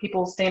due to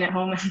people staying at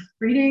home and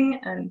reading.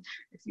 And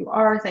if you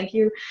are, thank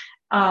you,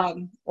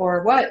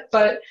 or what.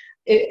 But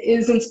it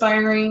is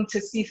inspiring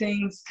to see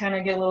things kind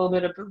of get a little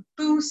bit of a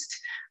boost.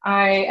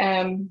 I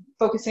am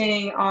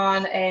focusing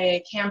on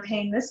a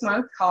campaign this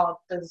month called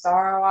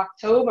Bizarro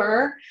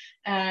October,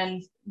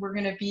 and we're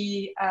going to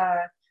be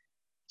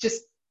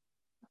just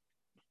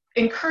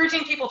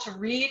encouraging people to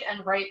read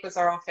and write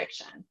Bizarro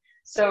fiction.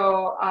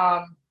 So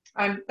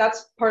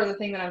that's part of the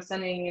thing that I'm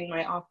sending in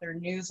my author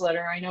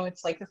newsletter. I know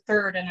it's like the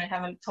third, and I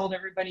haven't told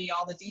everybody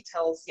all the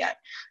details yet,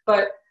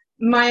 but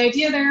my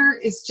idea there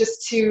is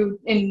just to,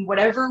 in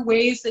whatever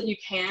ways that you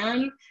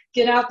can,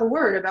 get out the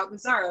word about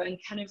Bizarro and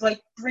kind of like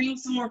bring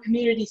some more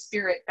community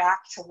spirit back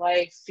to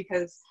life,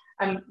 because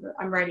I'm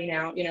writing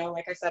out, you know,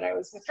 like I said, I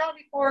was withdrawn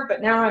before,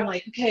 but now I'm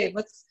like, okay,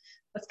 let's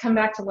come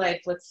back to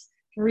life. Let's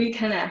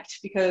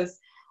reconnect, because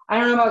I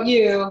don't know about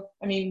you.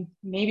 I mean,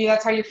 maybe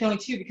that's how you're feeling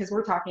too, because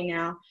we're talking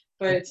now,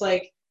 but it's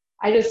like,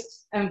 I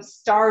just am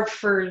starved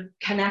for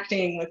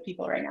connecting with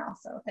people right now.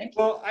 So thank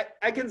you. Well,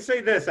 I can say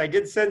this. I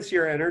did sense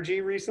your energy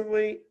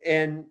recently,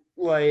 and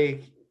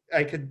like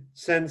I could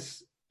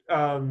sense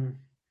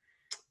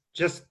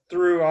just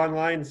through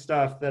online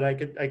stuff that I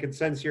could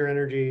sense your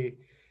energy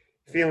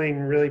feeling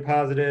really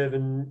positive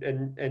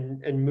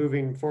and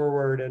moving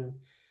forward. And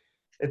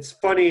it's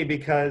funny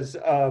because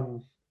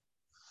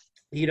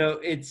you know,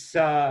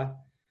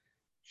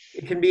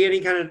 it can be any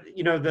kind of,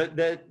 you know,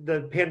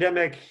 the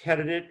pandemic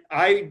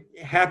I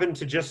happened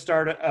to just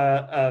start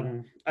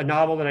a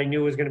novel that I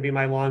knew was going to be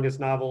my longest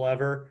novel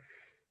ever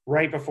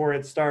right before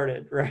it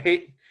started,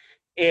 right?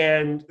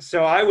 And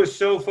so I was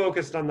so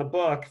focused on the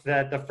book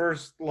that the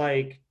first,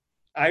 like,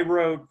 I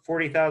wrote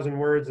 40,000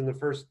 words in the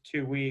first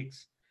 2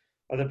 weeks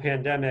of the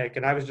pandemic,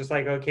 and I was just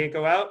like, oh, can't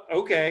go out?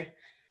 Okay,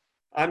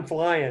 I'm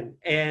flying.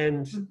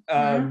 And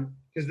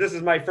because this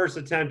is my first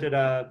attempt at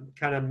a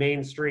kind of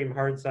mainstream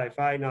hard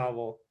sci-fi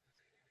novel.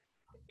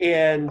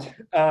 And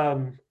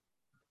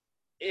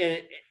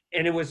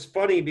it was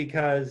funny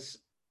because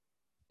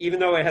even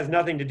though it has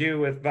nothing to do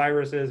with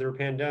viruses or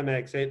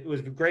pandemics, it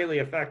was greatly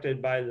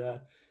affected by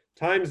the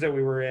times that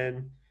we were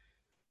in.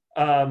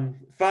 I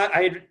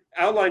had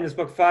outlined this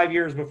book 5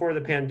 years before the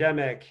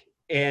pandemic,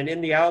 and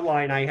in the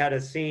outline, I had a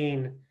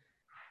scene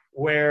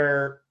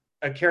where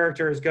a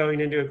character is going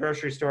into a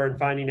grocery store and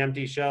finding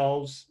empty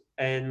shelves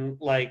and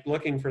like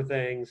looking for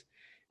things.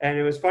 And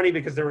it was funny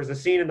because there was a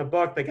scene in the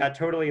book that got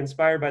totally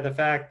inspired by the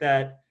fact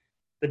that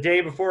the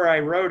day before I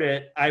wrote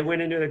it, I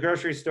went into the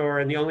grocery store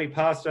and the only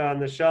pasta on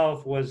the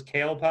shelf was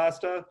kale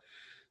pasta,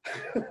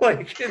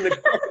 like in the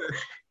corner,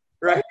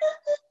 right?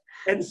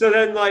 And so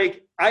then,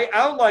 like, I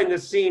outlined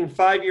this scene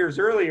 5 years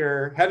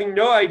earlier, having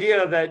no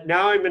idea that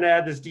now I'm going to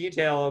add this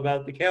detail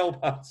about the kale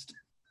pasta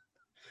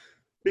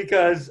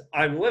because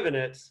I'm living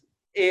it.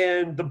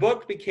 And the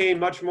book became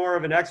much more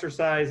of an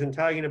exercise in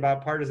talking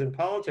about partisan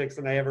politics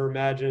than I ever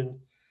imagined,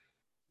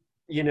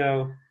 you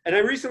know. And I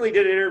recently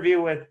did an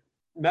interview with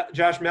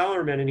Josh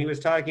Malerman, and he was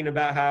talking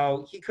about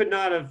how he could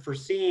not have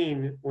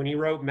foreseen when he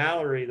wrote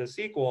Mallory, the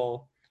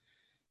sequel,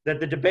 that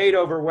the debate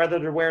over whether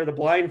to wear the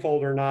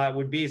blindfold or not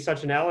would be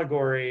such an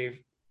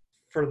allegory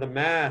for the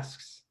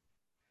masks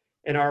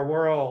in our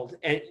world.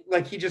 And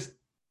like, he just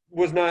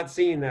was not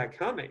seeing that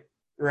coming,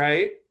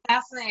 right?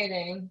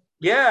 Fascinating.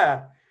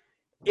 Yeah.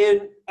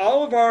 And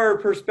all of our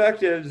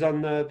perspectives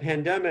on the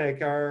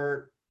pandemic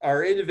are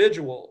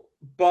individual,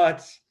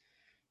 but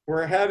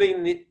we're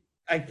having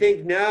I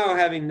think now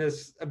having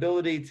this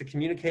ability to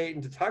communicate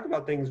and to talk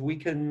about things, we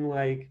can,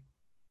 like,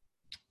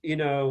 you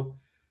know,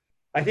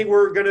 I think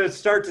we're going to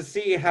start to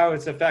see how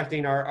it's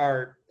affecting our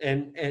art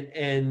and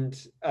in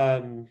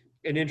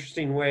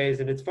interesting ways.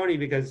 And it's funny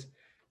because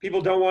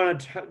people don't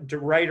want to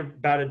write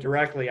about it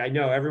directly. I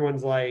know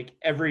everyone's like,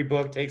 every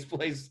book takes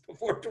place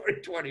before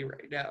 2020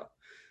 right now.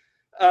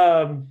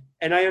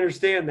 And I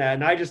understand that.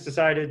 And I just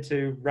decided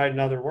to write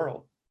another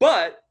world.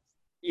 But,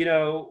 you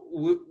know,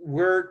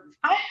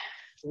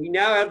 we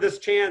now have this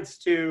chance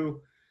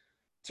to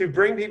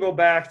bring people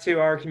back to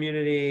our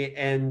community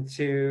and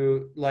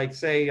to, like,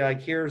 say,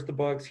 like, here's the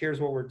books, here's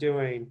what we're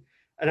doing.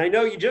 And I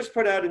know you just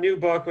put out a new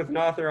book with an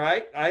author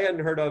I hadn't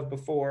heard of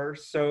before.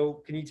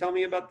 So can you tell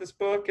me about this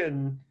book?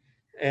 And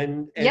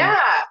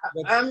yeah,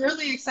 I'm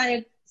really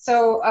excited.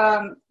 So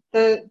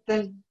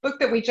the book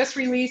that we just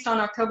released on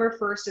October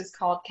 1st is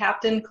called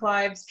Captain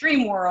Clive's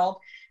Dream World,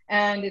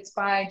 and it's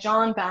by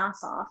John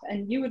Bassoff,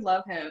 and you would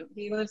love him.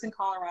 He lives in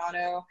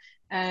Colorado,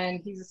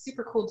 and he's a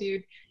super cool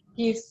dude.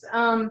 He's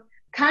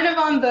kind of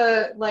on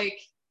the like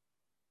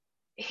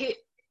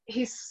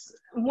he's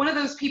one of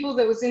those people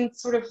that was in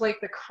sort of like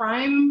the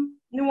crime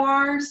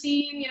noir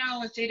scene, you know,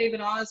 with J.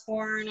 David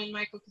Osborne and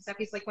Michael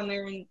Kosecki's, like when they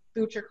were in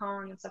Butcher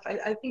Kong and stuff.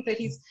 I think that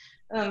he's,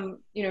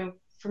 you know,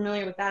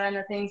 familiar with that end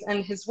of things,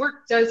 and his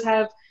work does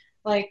have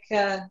like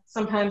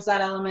sometimes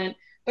that element,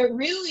 but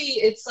really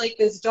it's like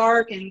this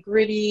dark and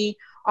gritty,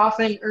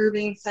 often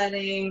urban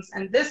settings.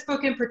 And this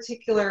book in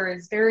particular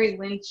is very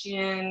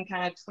Lynchian,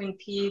 kind of Twin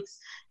Peaks,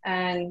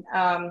 and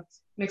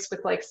mixed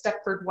with like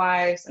Stepford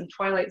Wives and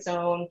Twilight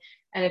Zone.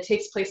 And it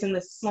takes place in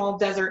this small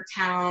desert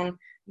town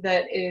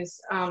that is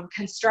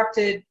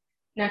constructed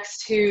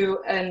next to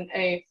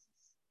a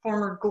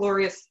former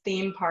glorious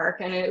theme park.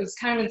 And it was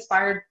kind of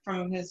inspired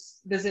from his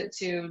visit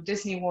to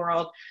Disney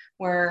World,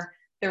 where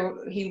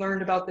he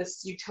learned about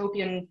this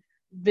utopian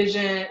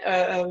vision,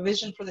 a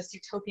vision for this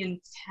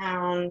utopian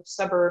town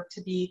suburb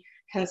to be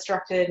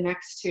constructed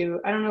next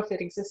to, I don't know if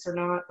it exists or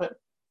not, but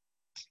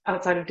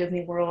outside of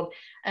Disney World.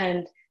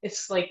 And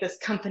it's like this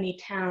company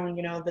town,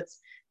 you know,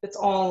 that's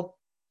all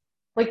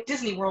like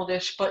Disney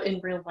World-ish, but in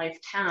real life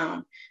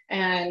town.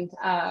 And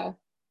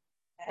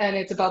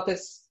it's about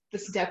this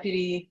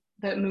deputy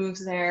that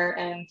moves there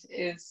and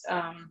is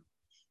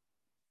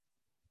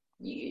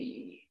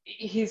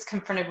he's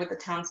confronted with the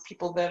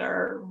townspeople that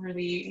are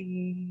really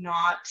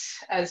not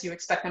as you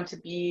expect them to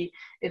be.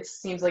 It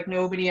seems like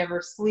nobody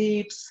ever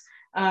sleeps.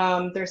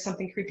 There's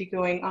something creepy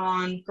going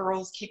on.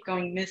 Girls keep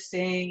going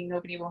missing.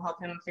 Nobody will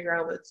help him figure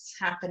out what's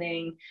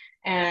happening.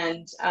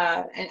 And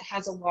it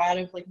has a lot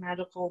of like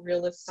magical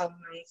realist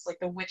elements, like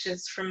the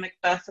witches from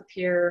Macbeth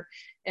appear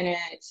in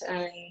it.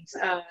 And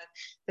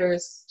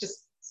there's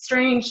just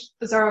strange,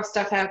 bizarre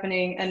stuff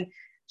happening. And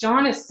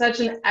John is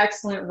such an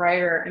excellent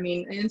writer. I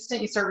mean, the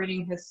instant you start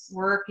reading his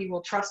work, you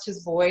will trust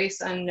his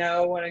voice and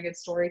know what a good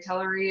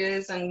storyteller he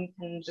is, and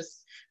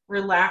just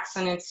relax,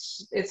 and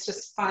it's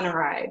just fun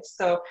rides.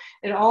 So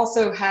it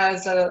also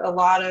has a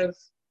lot of,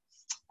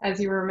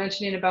 as you were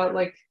mentioning about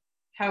like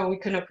how we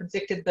couldn't have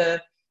predicted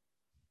the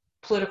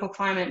political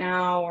climate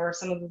now, or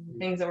some of the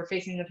things that we're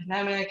facing in the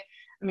pandemic.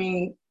 I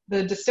mean,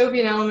 the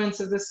dystopian elements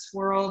of this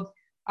world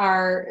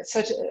are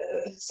such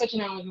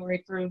an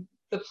allegory for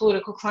the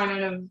political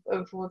climate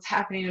of what's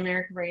happening in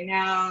America right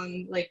now,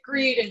 and like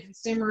greed and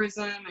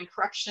consumerism and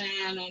corruption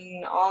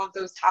and all of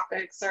those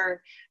topics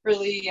are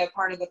really a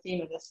part of the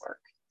theme of this work.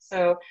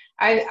 So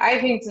I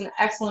think it's an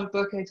excellent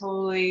book. I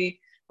totally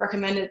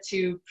recommend it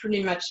to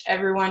pretty much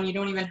everyone. You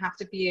don't even have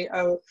to be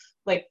a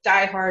like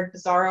diehard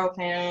Bizarro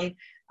fan.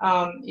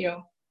 You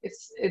know,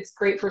 it's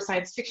great for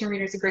science fiction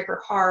readers. It's great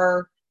for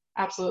horror.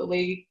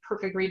 Absolutely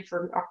perfect read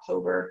for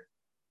October.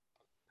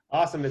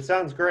 Awesome. It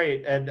sounds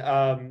great. And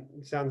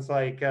sounds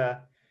like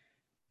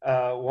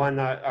one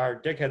that our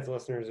Dickheads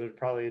listeners would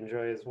probably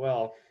enjoy as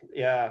well.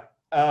 Yeah.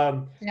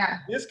 Yeah.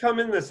 Did this come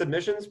in the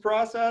submissions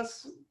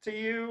process to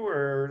you,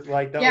 or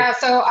like that? Yeah,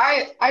 so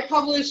I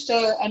published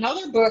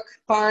another book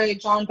by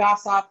John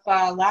Bassoff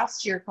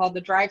last year called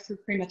The Drive-Thru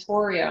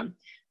Crematorium,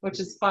 which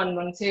is a fun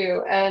one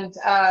too. And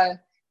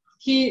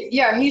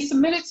he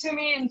submitted to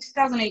me in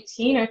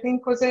 2018, I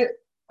think was it.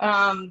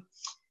 And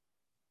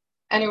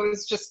it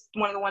was just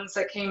one of the ones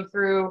that came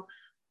through.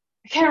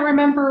 I can't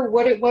remember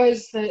what it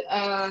was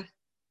that,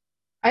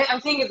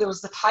 I think it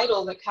was the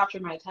title that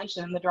captured my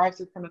attention, The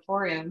Drive-Thru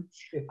Crematorium.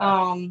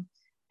 Yeah.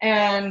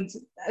 And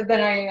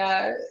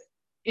then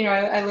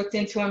I looked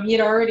into him. He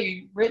had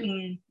already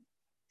written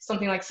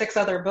something like 6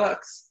 other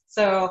books.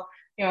 So,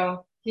 you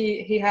know,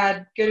 he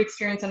had good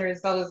experience under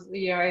his belt.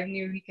 You know,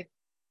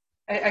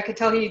 I could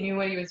tell he knew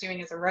what he was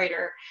doing as a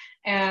writer.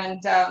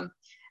 And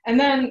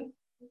then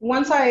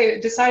once I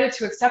decided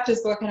to accept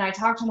his book and I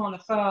talked to him on the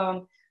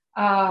phone,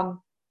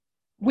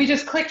 we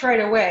just clicked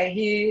right away.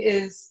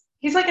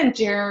 He's like a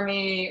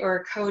Jeremy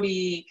or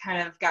Cody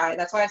kind of guy.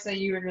 That's why I say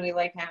you would really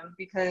like him,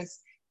 because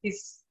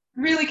he's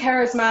really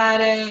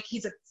charismatic.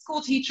 He's a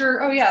school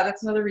teacher. Oh yeah,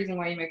 that's another reason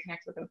why you may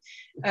connect with him.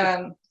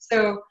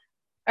 So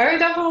I would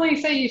definitely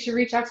say you should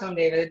reach out to him,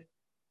 David.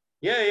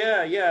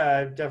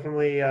 Yeah.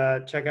 Definitely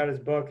check out his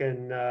book,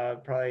 and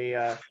probably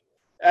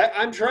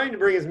I'm trying to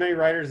bring as many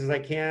writers as I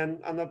can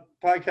on the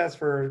podcast,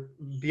 for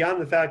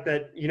beyond the fact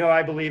that, you know,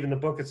 I believe in the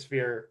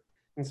bookosphere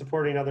and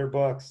supporting other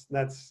books.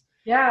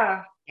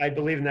 Yeah. I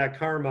believe in that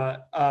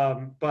karma.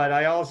 But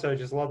I also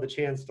just love the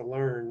chance to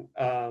learn.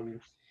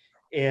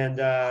 And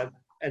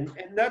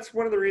that's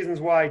one of the reasons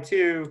why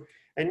too.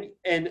 And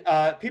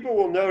people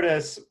will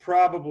notice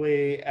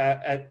probably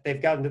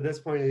they've gotten to this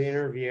point in the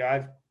interview,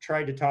 I've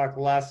tried to talk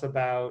less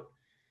about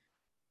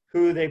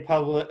who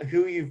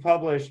you've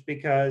published,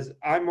 because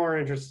I'm more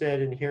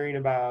interested in hearing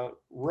about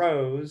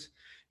Rose,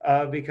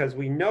 because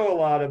we know a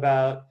lot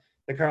about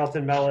the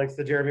Carlton Mellicks,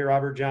 the Jeremy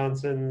Robert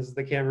Johnsons,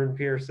 the Cameron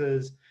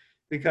Pierces,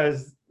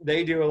 because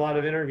they do a lot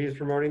of interviews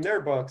promoting their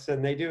books,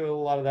 and they do a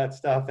lot of that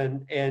stuff.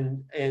 And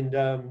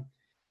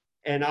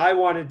I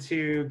wanted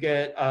to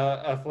get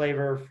a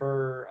flavor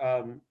for,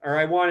 or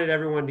I wanted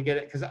everyone to get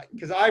it,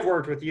 because I've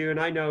worked with you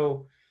and I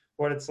know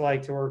what it's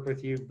like to work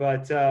with you,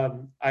 but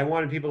I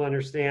wanted people to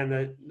understand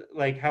that,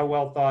 like, how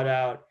well thought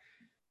out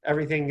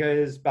everything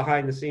goes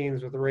behind the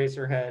scenes with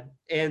Eraserhead.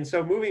 And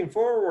so moving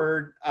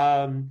forward,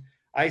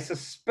 I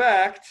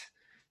suspect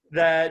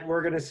that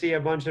we're going to see a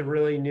bunch of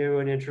really new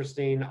and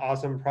interesting,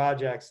 awesome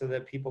projects so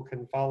that people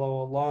can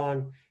follow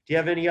along. Do you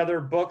have any other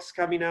books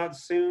coming out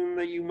soon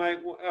that you might,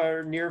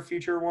 or near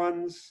future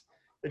ones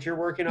that you're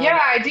working on? Yeah,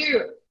 I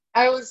do.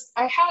 I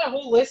had a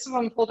whole list of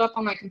them pulled up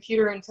on my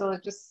computer until I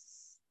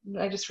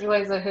just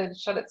realized it had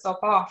shut itself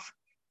off.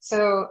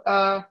 So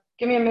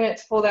give me a minute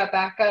to pull that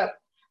back up.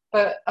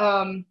 But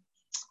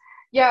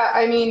yeah,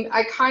 I mean,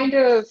 I kind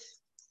of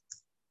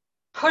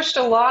pushed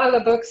a lot of the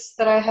books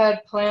that I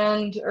had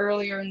planned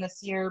earlier in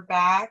this year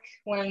back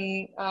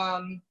when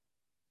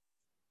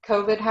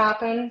COVID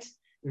happened,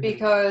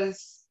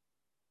 because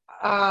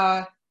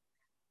the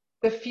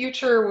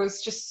future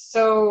was just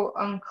so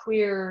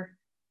unclear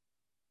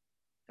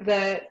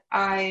that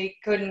I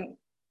couldn't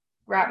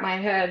wrap my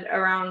head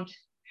around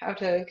how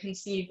to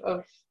conceive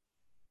of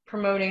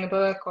promoting a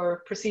book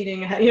or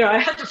proceeding ahead. I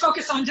had to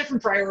focus on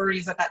different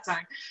priorities at that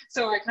time.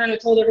 So I kind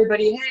of told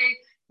everybody, hey,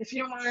 if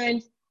you don't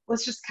mind,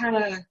 let's just kind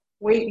of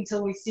wait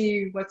until we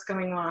see what's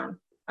going on.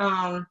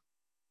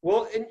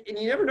 Well, and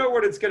you never know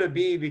what it's going to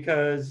be,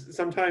 because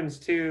sometimes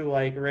too,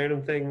 like a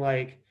random thing,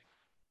 like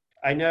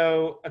I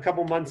know a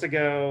couple months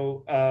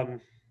ago,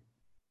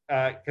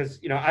 because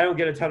I don't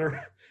get a ton of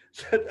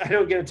I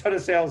don't get a ton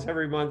of sales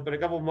every month, but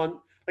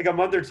a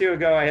month or two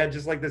ago, I had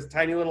just like this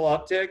tiny little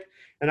uptick,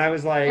 and I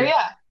was like, oh,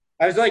 yeah.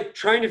 I was like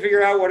trying to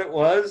figure out what it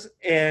was,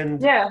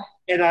 and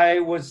I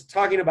was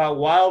talking about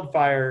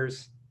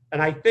wildfires,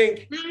 and I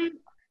think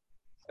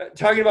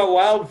talking about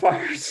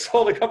wildfires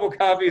sold a couple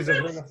copies of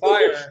Ring of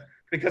Fire,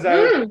 because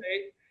I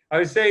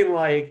was saying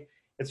like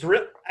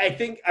I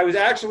think I was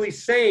actually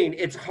saying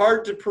it's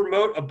hard to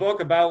promote a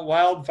book about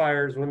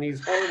wildfires when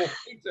these horrible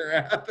things are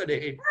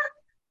happening.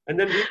 And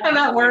then and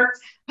that worked.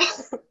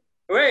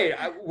 Wait,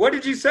 what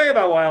did you say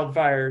about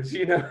wildfires?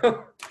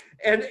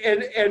 And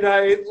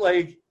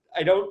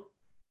I don't.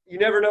 You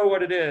never know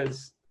what it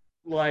is.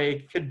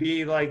 Like, could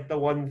be like the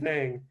one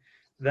thing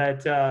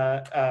that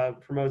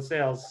promotes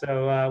sales.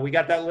 So we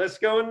got that list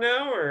going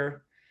now,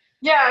 or?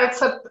 Yeah,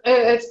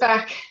 it's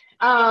back.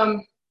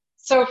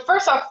 So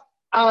first off,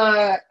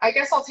 I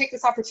guess I'll take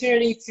this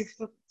opportunity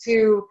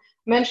to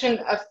mention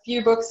a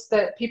few books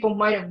that people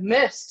might have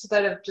missed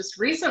that have just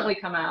recently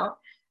come out.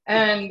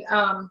 And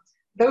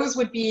those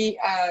would be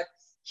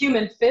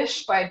Human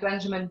Fish by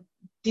Benjamin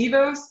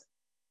DeVos.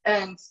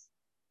 And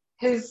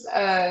his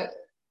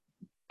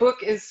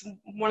book is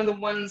one of the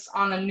ones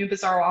on the New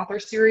Bizarro Author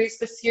Series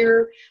this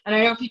year. And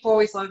I know people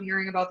always love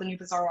hearing about the New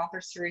Bizarro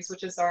Author Series,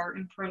 which is our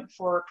imprint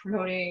for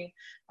promoting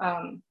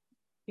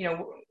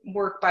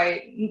work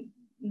by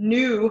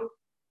newer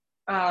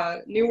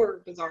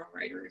Bizarro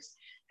writers.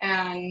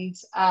 And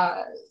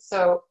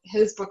so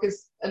his book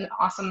is an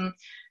awesome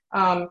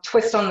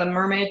twist on the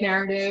mermaid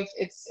narrative.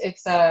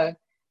 It's a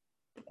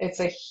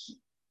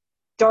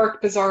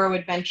dark Bizarro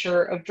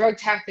adventure of drug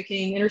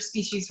trafficking,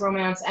 interspecies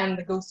romance, and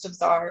the ghosts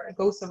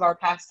of our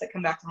past that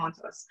come back to haunt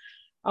us.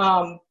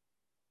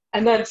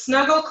 And then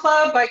Snuggle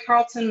Club by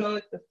Carlton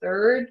Mullick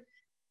III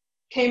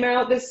came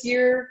out this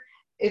year.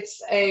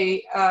 It's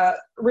a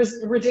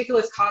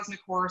ridiculous cosmic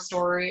horror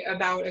story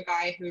about a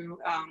guy who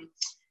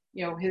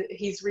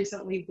he's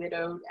recently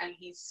widowed and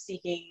he's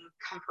seeking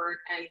comfort,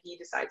 and he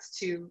decides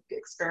to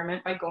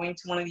experiment by going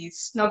to one of these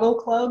snuggle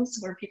clubs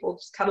where people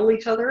just cuddle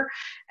each other,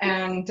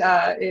 and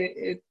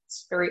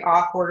it's very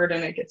awkward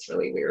and it gets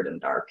really weird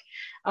and dark.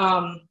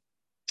 And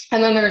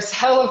then there's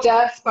Hell of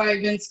Death by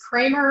Vince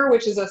Kramer,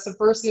 which is a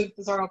subversive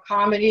Bizarro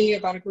comedy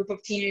about a group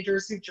of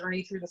teenagers who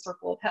journey through the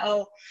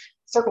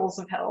circles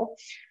of hell.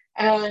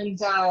 And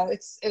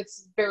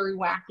it's very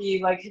wacky.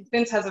 Like,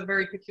 Vince has a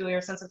very peculiar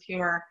sense of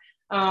humor.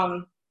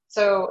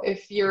 So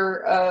if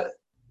you're,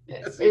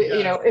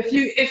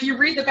 if you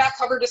read the back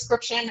cover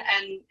description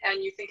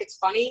and you think it's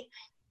funny,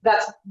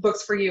 that's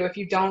books for you. If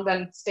you don't,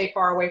 then stay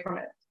far away from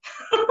it.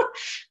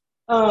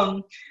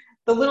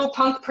 The Little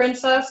Punk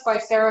Princess by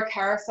Sarah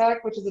Karasek,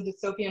 which is a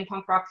dystopian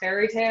punk rock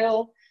fairy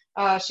tale.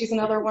 She's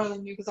another one of the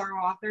New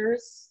Bizarro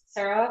authors,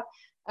 Sarah.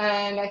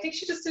 And I think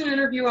she just did an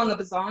interview on the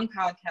Bazan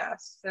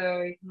podcast,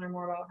 so you can learn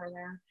more about her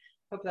there.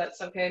 Hope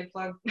that's okay to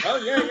plug. Oh,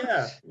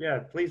 yeah,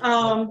 please.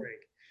 I'm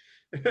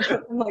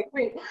like,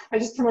 wait, I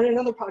just promoted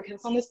another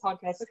podcast on this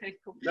podcast. Okay,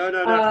 cool. No.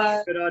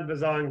 I've been on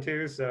Bazan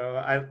too, so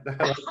I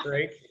like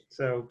Drake,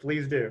 so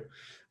please do.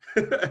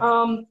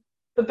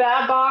 The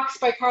Bad Box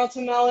by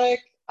Carlton Mullick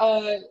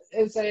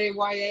is a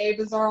YA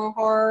Bizarro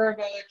horror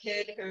about a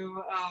kid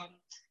who,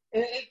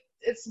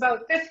 it's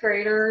about fifth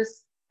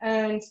graders,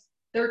 and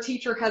their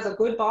teacher has a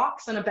good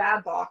box and a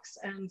bad box.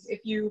 And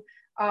if you,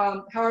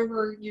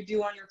 however you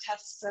do on your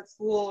tests at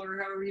school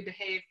or however you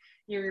behave,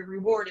 you're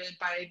rewarded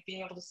by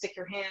being able to stick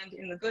your hand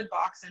in the good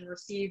box and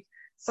receive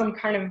some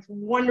kind of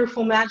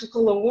wonderful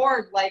magical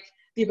award, like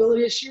the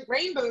ability to shoot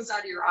rainbows out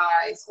of your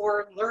eyes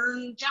or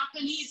learn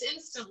Japanese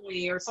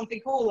instantly or something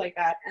cool like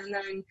that. And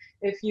then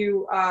if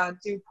you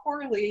do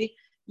poorly,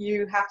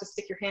 you have to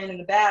stick your hand in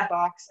the bad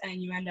box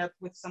and you end up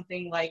with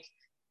something like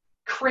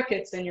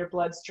crickets in your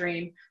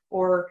bloodstream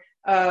or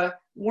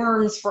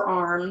worms for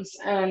arms,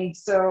 and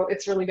so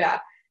it's really bad.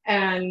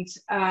 And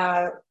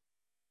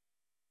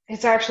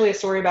it's actually a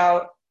story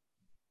about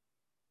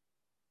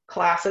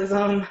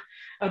classism,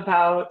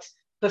 about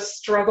the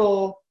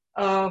struggle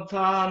of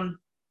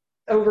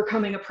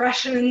overcoming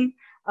oppression,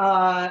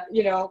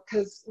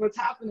 because what's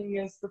happening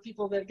is the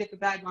people that get the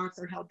bad box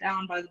are held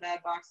down by the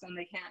bad box and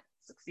they can't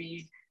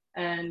succeed.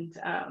 And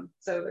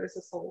so there's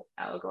this whole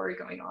allegory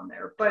going on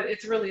there, but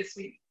it's really a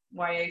sweet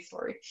YA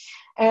story.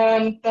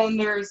 And then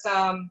there's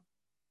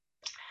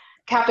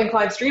Captain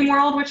Clive's Dream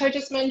World, which I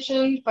just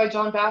mentioned, by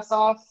John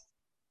Bassoff.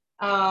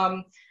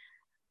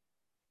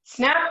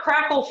 Snap,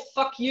 Crackle,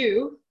 Fuck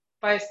You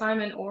by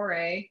Simon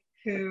Orey,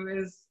 who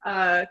is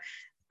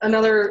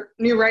another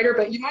new writer,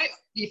 but you might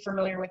be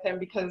familiar with him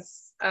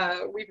because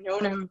we've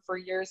known him for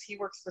years. He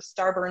works for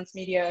Starburns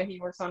Media. He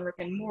works on Rick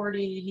and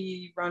Morty.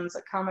 He runs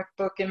a comic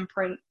book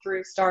imprint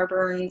through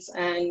Starburns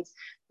and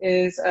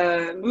is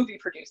a movie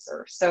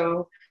producer.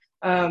 So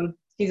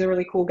he's a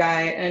really cool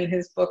guy, and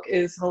his book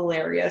is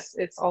hilarious.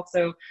 It's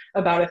also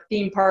about a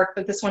theme park,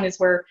 but this one is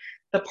where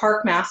the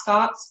park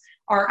mascots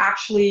are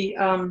actually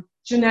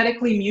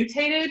genetically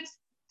mutated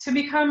to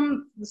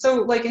become,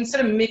 so like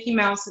instead of Mickey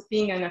Mouse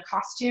being in a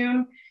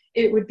costume,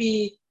 it would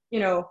be,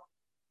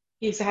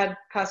 he's had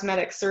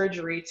cosmetic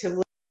surgery to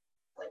look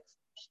like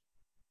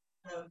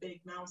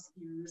big mouse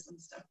ears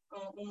and stuff.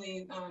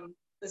 Only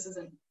this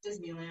isn't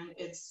Disneyland,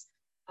 it's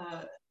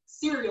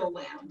Cereal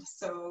Land.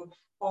 So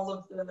all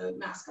of the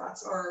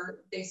mascots are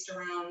based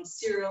around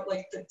cereal,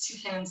 like the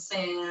Toucan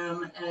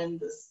Sam and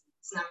the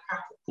Snap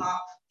Crackle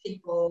Pop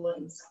people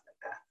and stuff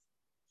like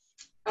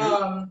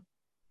that.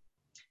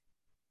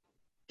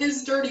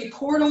 His Dirty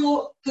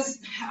Portal,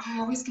 I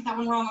always get that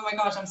one wrong, oh my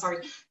gosh, I'm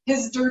sorry.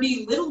 His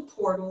Dirty Little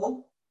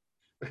Portal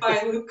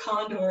by Luke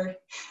Condor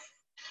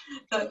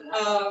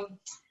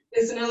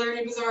is another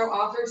New Bizarro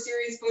author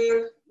series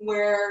book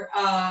where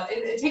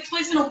it takes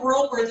place in a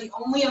world where the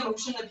only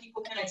emotion that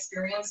people can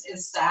experience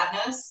is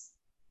sadness.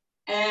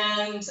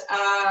 And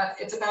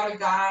it's about a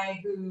guy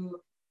who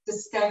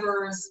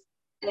discovers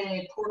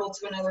a portal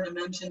to another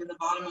dimension in the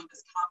bottom of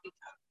his coffee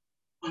cup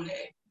one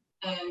day.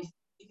 And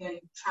he can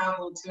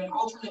travel to an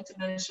alternate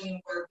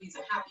dimension where he's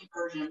a happy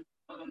version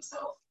of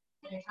himself.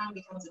 And he kind of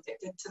becomes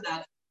addicted to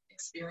that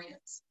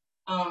experience.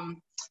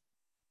 And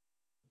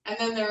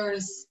then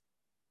there's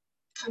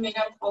coming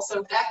up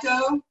also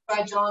Echo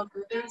by John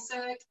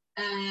Urbancek.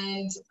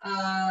 And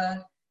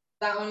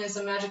that one is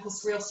a magical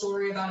surreal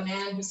story about a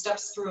man who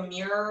steps through a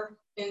mirror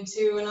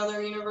into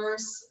another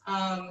universe.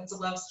 It's a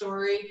love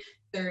story.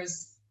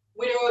 There's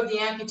Widow of the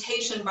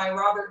Amputation by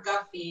Robert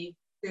Guffey,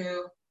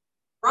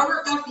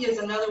 Robert Guffey is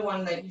another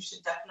one that you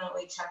should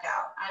definitely check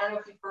out. I don't know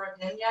if you've heard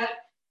of him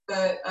yet,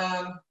 but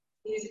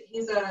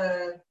he's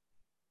a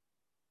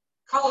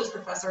college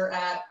professor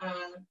at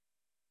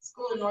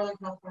school in Northern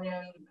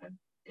California. I'm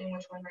forgetting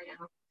which one right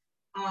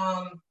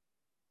now.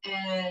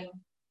 And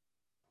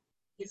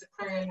he's a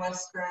Clarion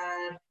West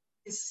grad.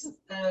 He's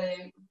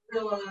a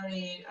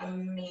really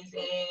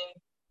amazing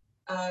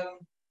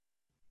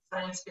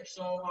science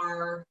fictional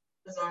horror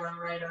bizarro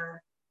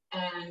writer,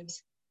 and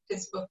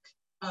his book,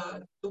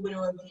 The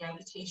Widow of the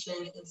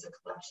Amputation, is a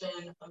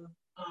collection of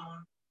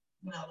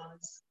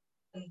novellas,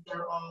 and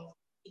they're all,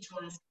 each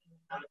one is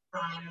about a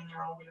crime, and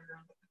they're all weird.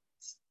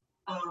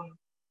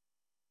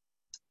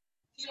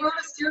 He wrote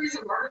a series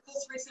of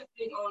articles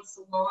recently on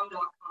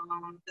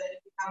Salon.com that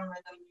if you haven't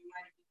read them, you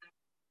might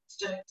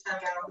have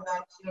check out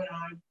about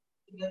QAnon.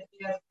 He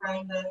has a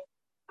friend that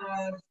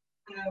kind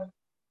of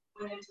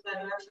went into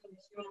that direction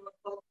with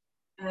QAnon,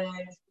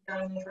 and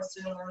got him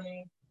interested in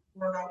learning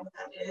more about what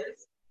that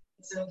is.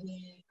 And so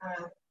he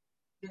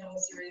did a whole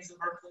series of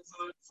articles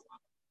on it.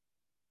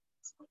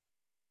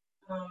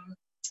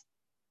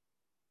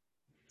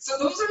 So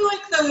those are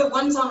like the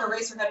ones on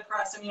Eraserhead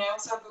Press. I mean, I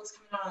also have books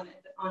coming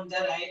on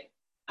Deadite.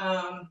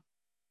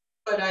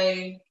 But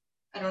I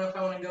don't know if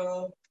I want to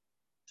go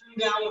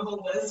down the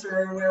whole list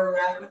or where we're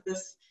at with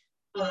this.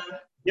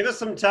 Give us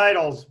some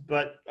titles,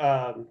 but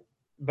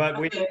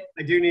okay.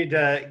 I do need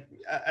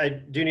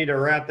to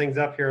wrap things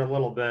up here a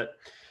little bit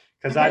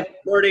because I'm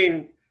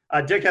recording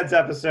a Dickheads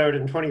episode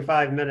in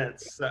 25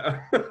 minutes. So.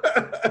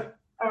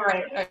 All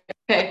right.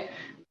 Okay.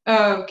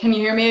 Can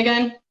you hear me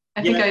again?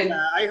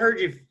 I heard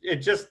you. It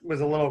just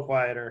was a little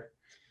quieter.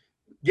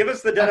 Give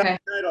us the Deadite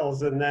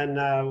titles, and then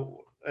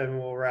and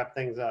we'll wrap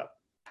things up.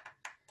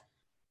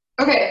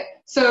 Okay,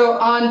 so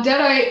on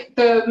Deadite,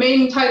 the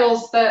main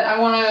titles that I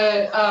want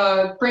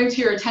to bring to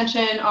your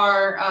attention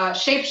are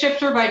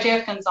Shapeshifter by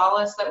J.F.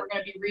 Gonzalez that we're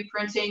going to be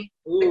reprinting,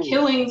 The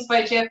Killings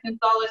by J.F.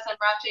 Gonzalez and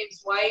Rap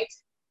James White.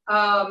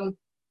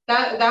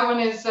 That one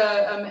is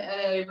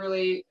a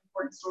really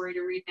important story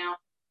to read now.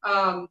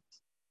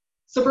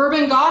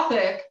 Suburban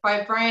Gothic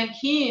by Brian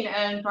Keene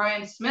and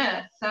Brian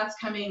Smith, that's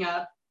coming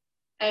up.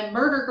 And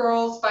Murder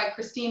Girls by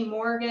Christine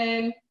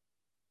Morgan.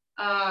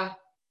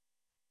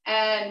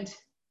 And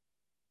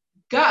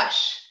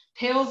Gush,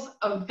 Tales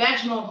of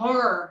Vaginal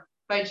Horror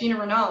by Gina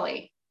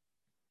Rinaldi.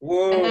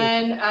 Whoa. And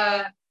then,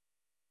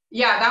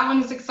 that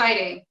one is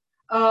exciting.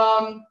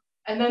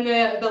 And then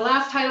the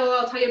last title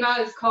I'll tell you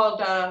about is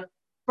called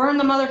Burn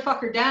the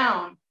Motherfucker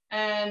Down.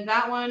 And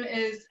that one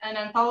is an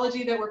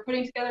anthology that we're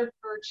putting together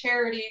for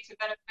charity to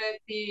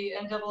benefit the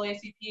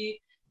NAACP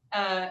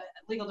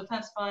Legal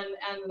Defense Fund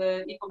and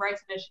the Equal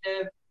Rights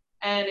Initiative.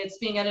 And it's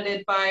being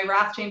edited by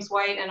Wrath James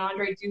White and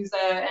Andre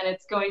Duza. And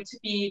it's going to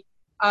be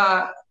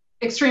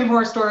extreme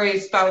horror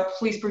stories about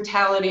police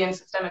brutality and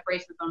systemic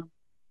racism.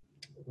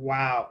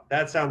 Wow,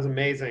 that sounds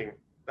amazing.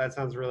 That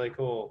sounds really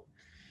cool.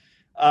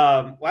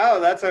 Wow,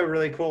 that's a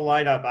really cool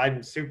lineup.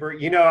 I'm super,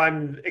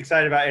 I'm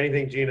excited about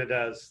anything Gina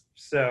does.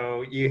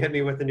 So you hit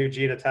me with the new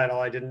Gina title.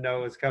 I didn't know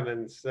it was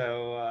coming.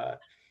 So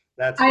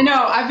that's. I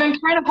know. I've been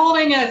kind of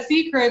holding a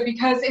secret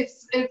because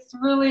it's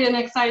really an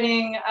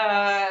exciting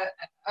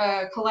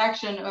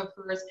collection of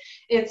hers.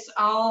 It's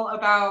all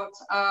about,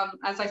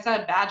 as I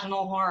said,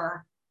 vaginal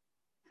horror.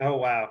 Oh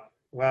wow,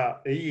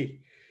 wow,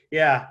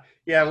 yeah.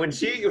 When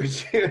she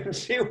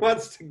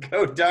wants to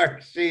go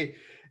dark,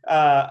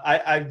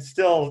 I'm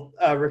still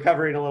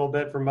recovering a little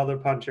bit from Mother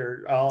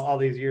Puncher all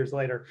these years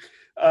later.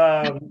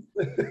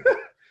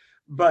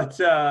 But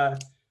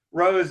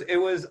Rose, it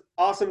was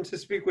awesome to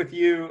speak with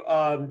you.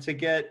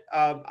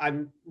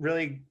 I'm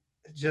really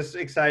just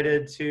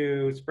excited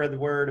to spread the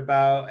word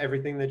about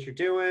everything that you're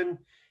doing,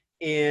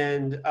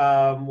 and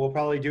we'll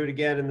probably do it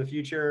again in the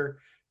future.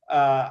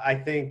 I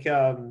think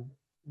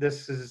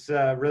this is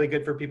really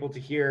good for people to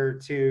hear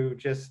too,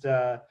 just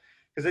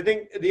because I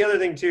think the other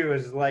thing too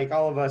is like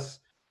all of us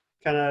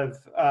kind of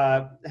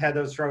had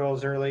those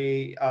struggles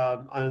early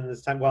on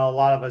this time. Well, a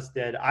lot of us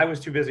did. I was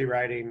too busy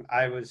writing.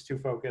 I was too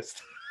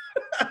focused.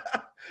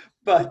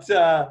 But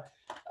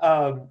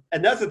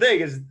and that's the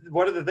thing, is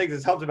one of the things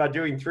that's helped about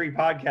doing 3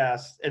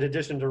 podcasts in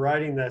addition to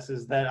writing this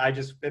is that I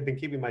just have been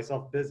keeping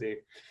myself busy.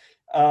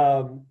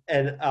 And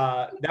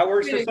that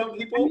works for some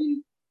people.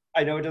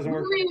 I know it doesn't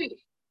work.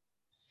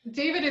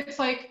 David, it's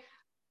like,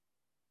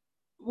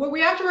 what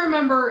we have to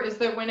remember is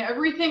that when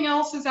everything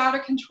else is out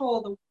of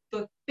control,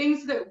 the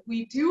things that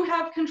we do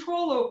have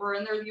control over,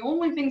 and they're the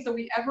only things that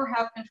we ever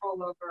have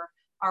control over,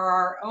 are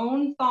our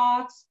own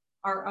thoughts,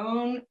 our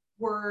own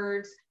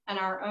words, and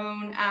our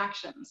own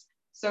actions.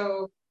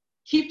 So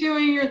keep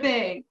doing your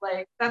thing.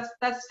 Like that's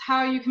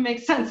how you can make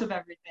sense of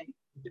everything.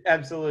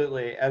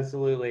 Absolutely,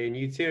 and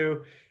you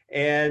too.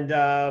 And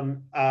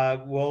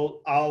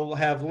I'll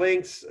have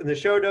links in the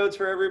show notes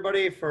for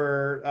everybody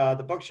for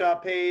the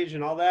bookshop page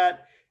and all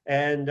that.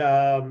 And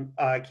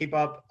keep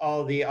up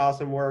all the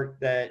awesome work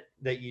that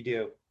you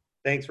do.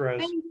 Thanks,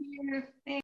 Rose. Thank you. Thanks.